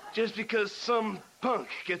 Just because some punk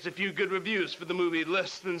gets a few good reviews for the movie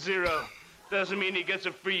Less Than Zero doesn't mean he gets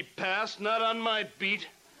a free pass, not on my beat.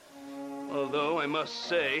 Although, I must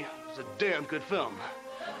say, it's a damn good film.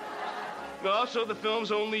 Also, the films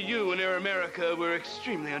Only You and Air America were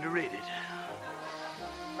extremely underrated.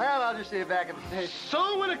 Well, I'll just see you back at the station.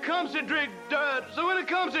 So when it comes to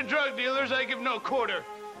drug dealers, I give no quarter.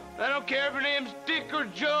 I don't care if your name's Dick or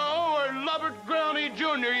Joe or Robert Growney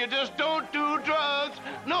Jr. You just don't do drugs.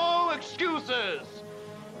 No excuses.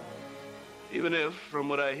 Even if, from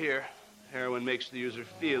what I hear, heroin makes the user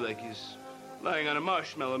feel like he's lying on a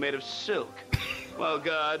marshmallow made of silk, while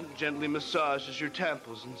God gently massages your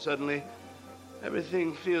temples, and suddenly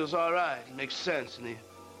everything feels all right, makes sense, and the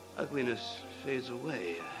ugliness fades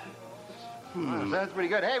away. Well, sounds pretty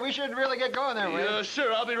good. Hey, we should really get going there, Wade. Yeah,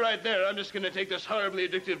 sure, I'll be right there. I'm just going to take this horribly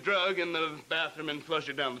addictive drug in the bathroom and flush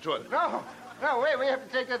it down the toilet. No, wait, we have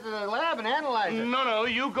to take that to the lab and analyze it. No,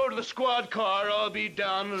 you go to the squad car. I'll be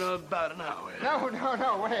down in about an hour. No,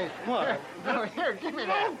 wait. What? Here, give me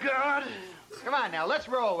that. Oh, God. Come on now, let's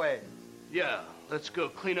roll, Wade. Yeah, let's go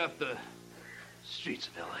clean up the streets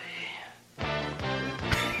of L.A.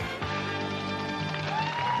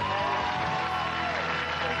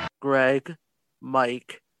 Greg,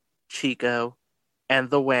 Mike, Chico, and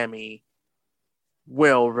the Whammy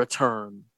will return.